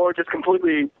fart or just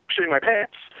completely shitting my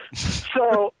pants?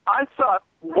 So I thought,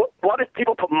 what if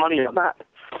people put money on that?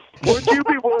 Would you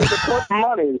be willing to put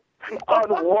money on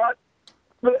what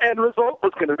the end result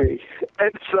was going to be?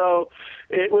 And so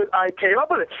I came up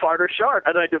with it, Fart or Shart,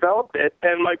 and I developed it,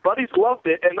 and my buddies loved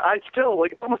it, and I still,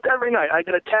 like, almost every night, I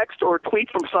get a text or a tweet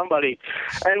from somebody,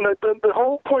 and the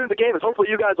whole point of the game is hopefully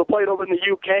you guys will play it over in the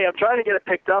UK. I'm trying to get it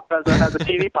picked up as a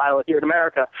TV pilot here in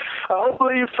America.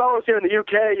 Hopefully you fellows here in the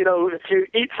UK, if you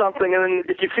eat something and then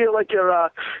if you feel like you're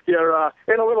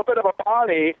in a little bit of a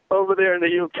bonnie over there in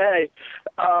the UK,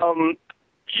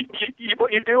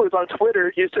 what you do is on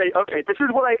Twitter, you say, okay, this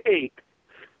is what I ate,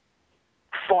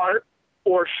 fart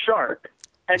or Shart,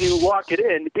 and you lock it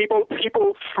in. People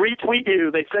retweet you.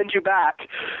 They send you back,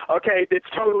 okay, it's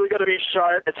totally going to be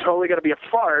Shart, it's totally going to be a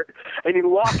fart, and you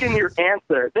lock in your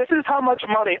answer. This is how much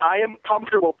money I am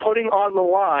comfortable putting on the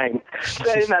line,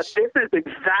 saying that this is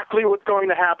exactly what's going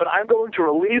to happen. I'm going to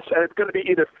release, and it's going to be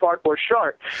either fart or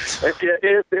Shart. If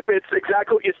it's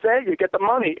exactly what you say, you get the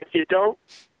money. If you don't,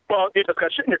 well, you just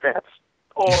got shit in your pants,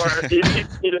 or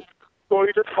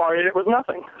you just farted. It was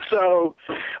nothing. So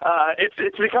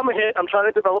it's become a hit. I'm trying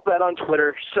to develop that on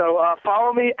Twitter. So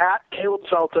follow me at Caleb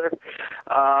Seltzer,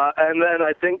 and then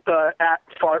I think the at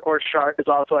Fart or Shart is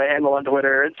also a handle on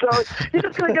Twitter. And so you're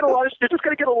just gonna get a lot of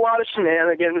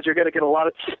shenanigans. You're gonna get a lot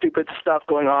of stupid stuff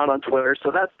going on Twitter.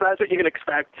 So that's what you can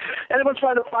expect. Anyone's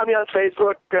trying to find me on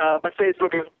Facebook. My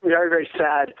Facebook is very, very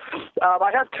sad.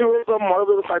 I have two of them. One of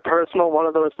them is my personal. One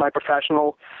of them is my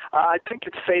professional. I think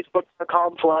it's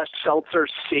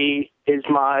Facebook.com/SeltzerC is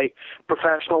my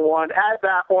professional one. Add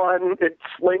that one. It's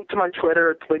linked to my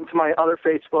Twitter. It's linked to my other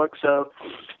Facebook. So,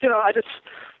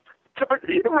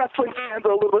 wrestling fans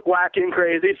are a little bit wacky and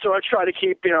crazy, so I try to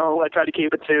keep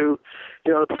it to,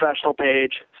 the professional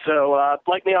page. So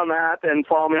like me on that and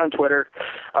follow me on Twitter.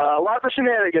 A lot of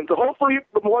shenanigans. So hopefully,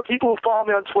 the more people who follow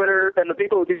me on Twitter and the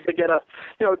people who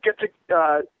get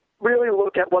to really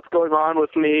look at what's going on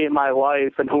with me in my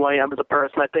life and who I am as a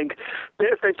person, I think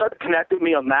if they start to connect with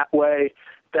me on that way,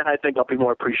 then I think I'll be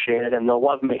more appreciated and they'll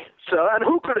love me. So, and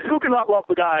who could not love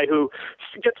the guy who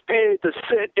gets paid to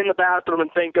sit in the bathroom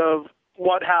and think of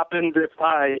what happens if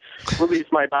I release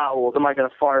my bowels? Am I going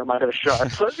to fart? Am I going to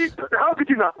shut? So, how could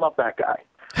you not love that guy?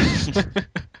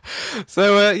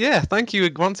 So, thank you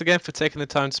once again for taking the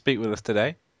time to speak with us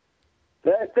today.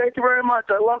 Thank you very much.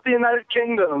 I love the United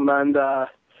Kingdom, and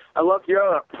I love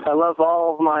Europe. I love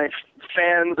all of my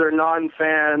fans or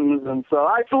non-fans, and so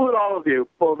I salute all of you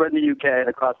over in the UK and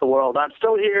across the world. I'm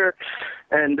still here,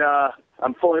 and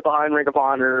I'm fully behind Ring of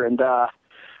Honor, and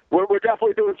we're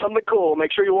definitely doing something cool.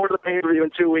 Make sure you order the pay-per-view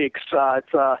in 2 weeks.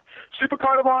 It's Super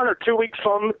Card of Honor 2 weeks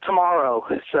from tomorrow.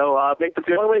 So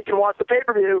the only way you can watch the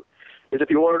pay-per-view is if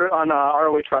you order it on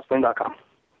ROHWrestling.com.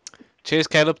 Cheers,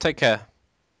 Caleb. Take care.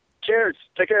 Cheers.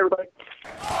 Take care, everybody.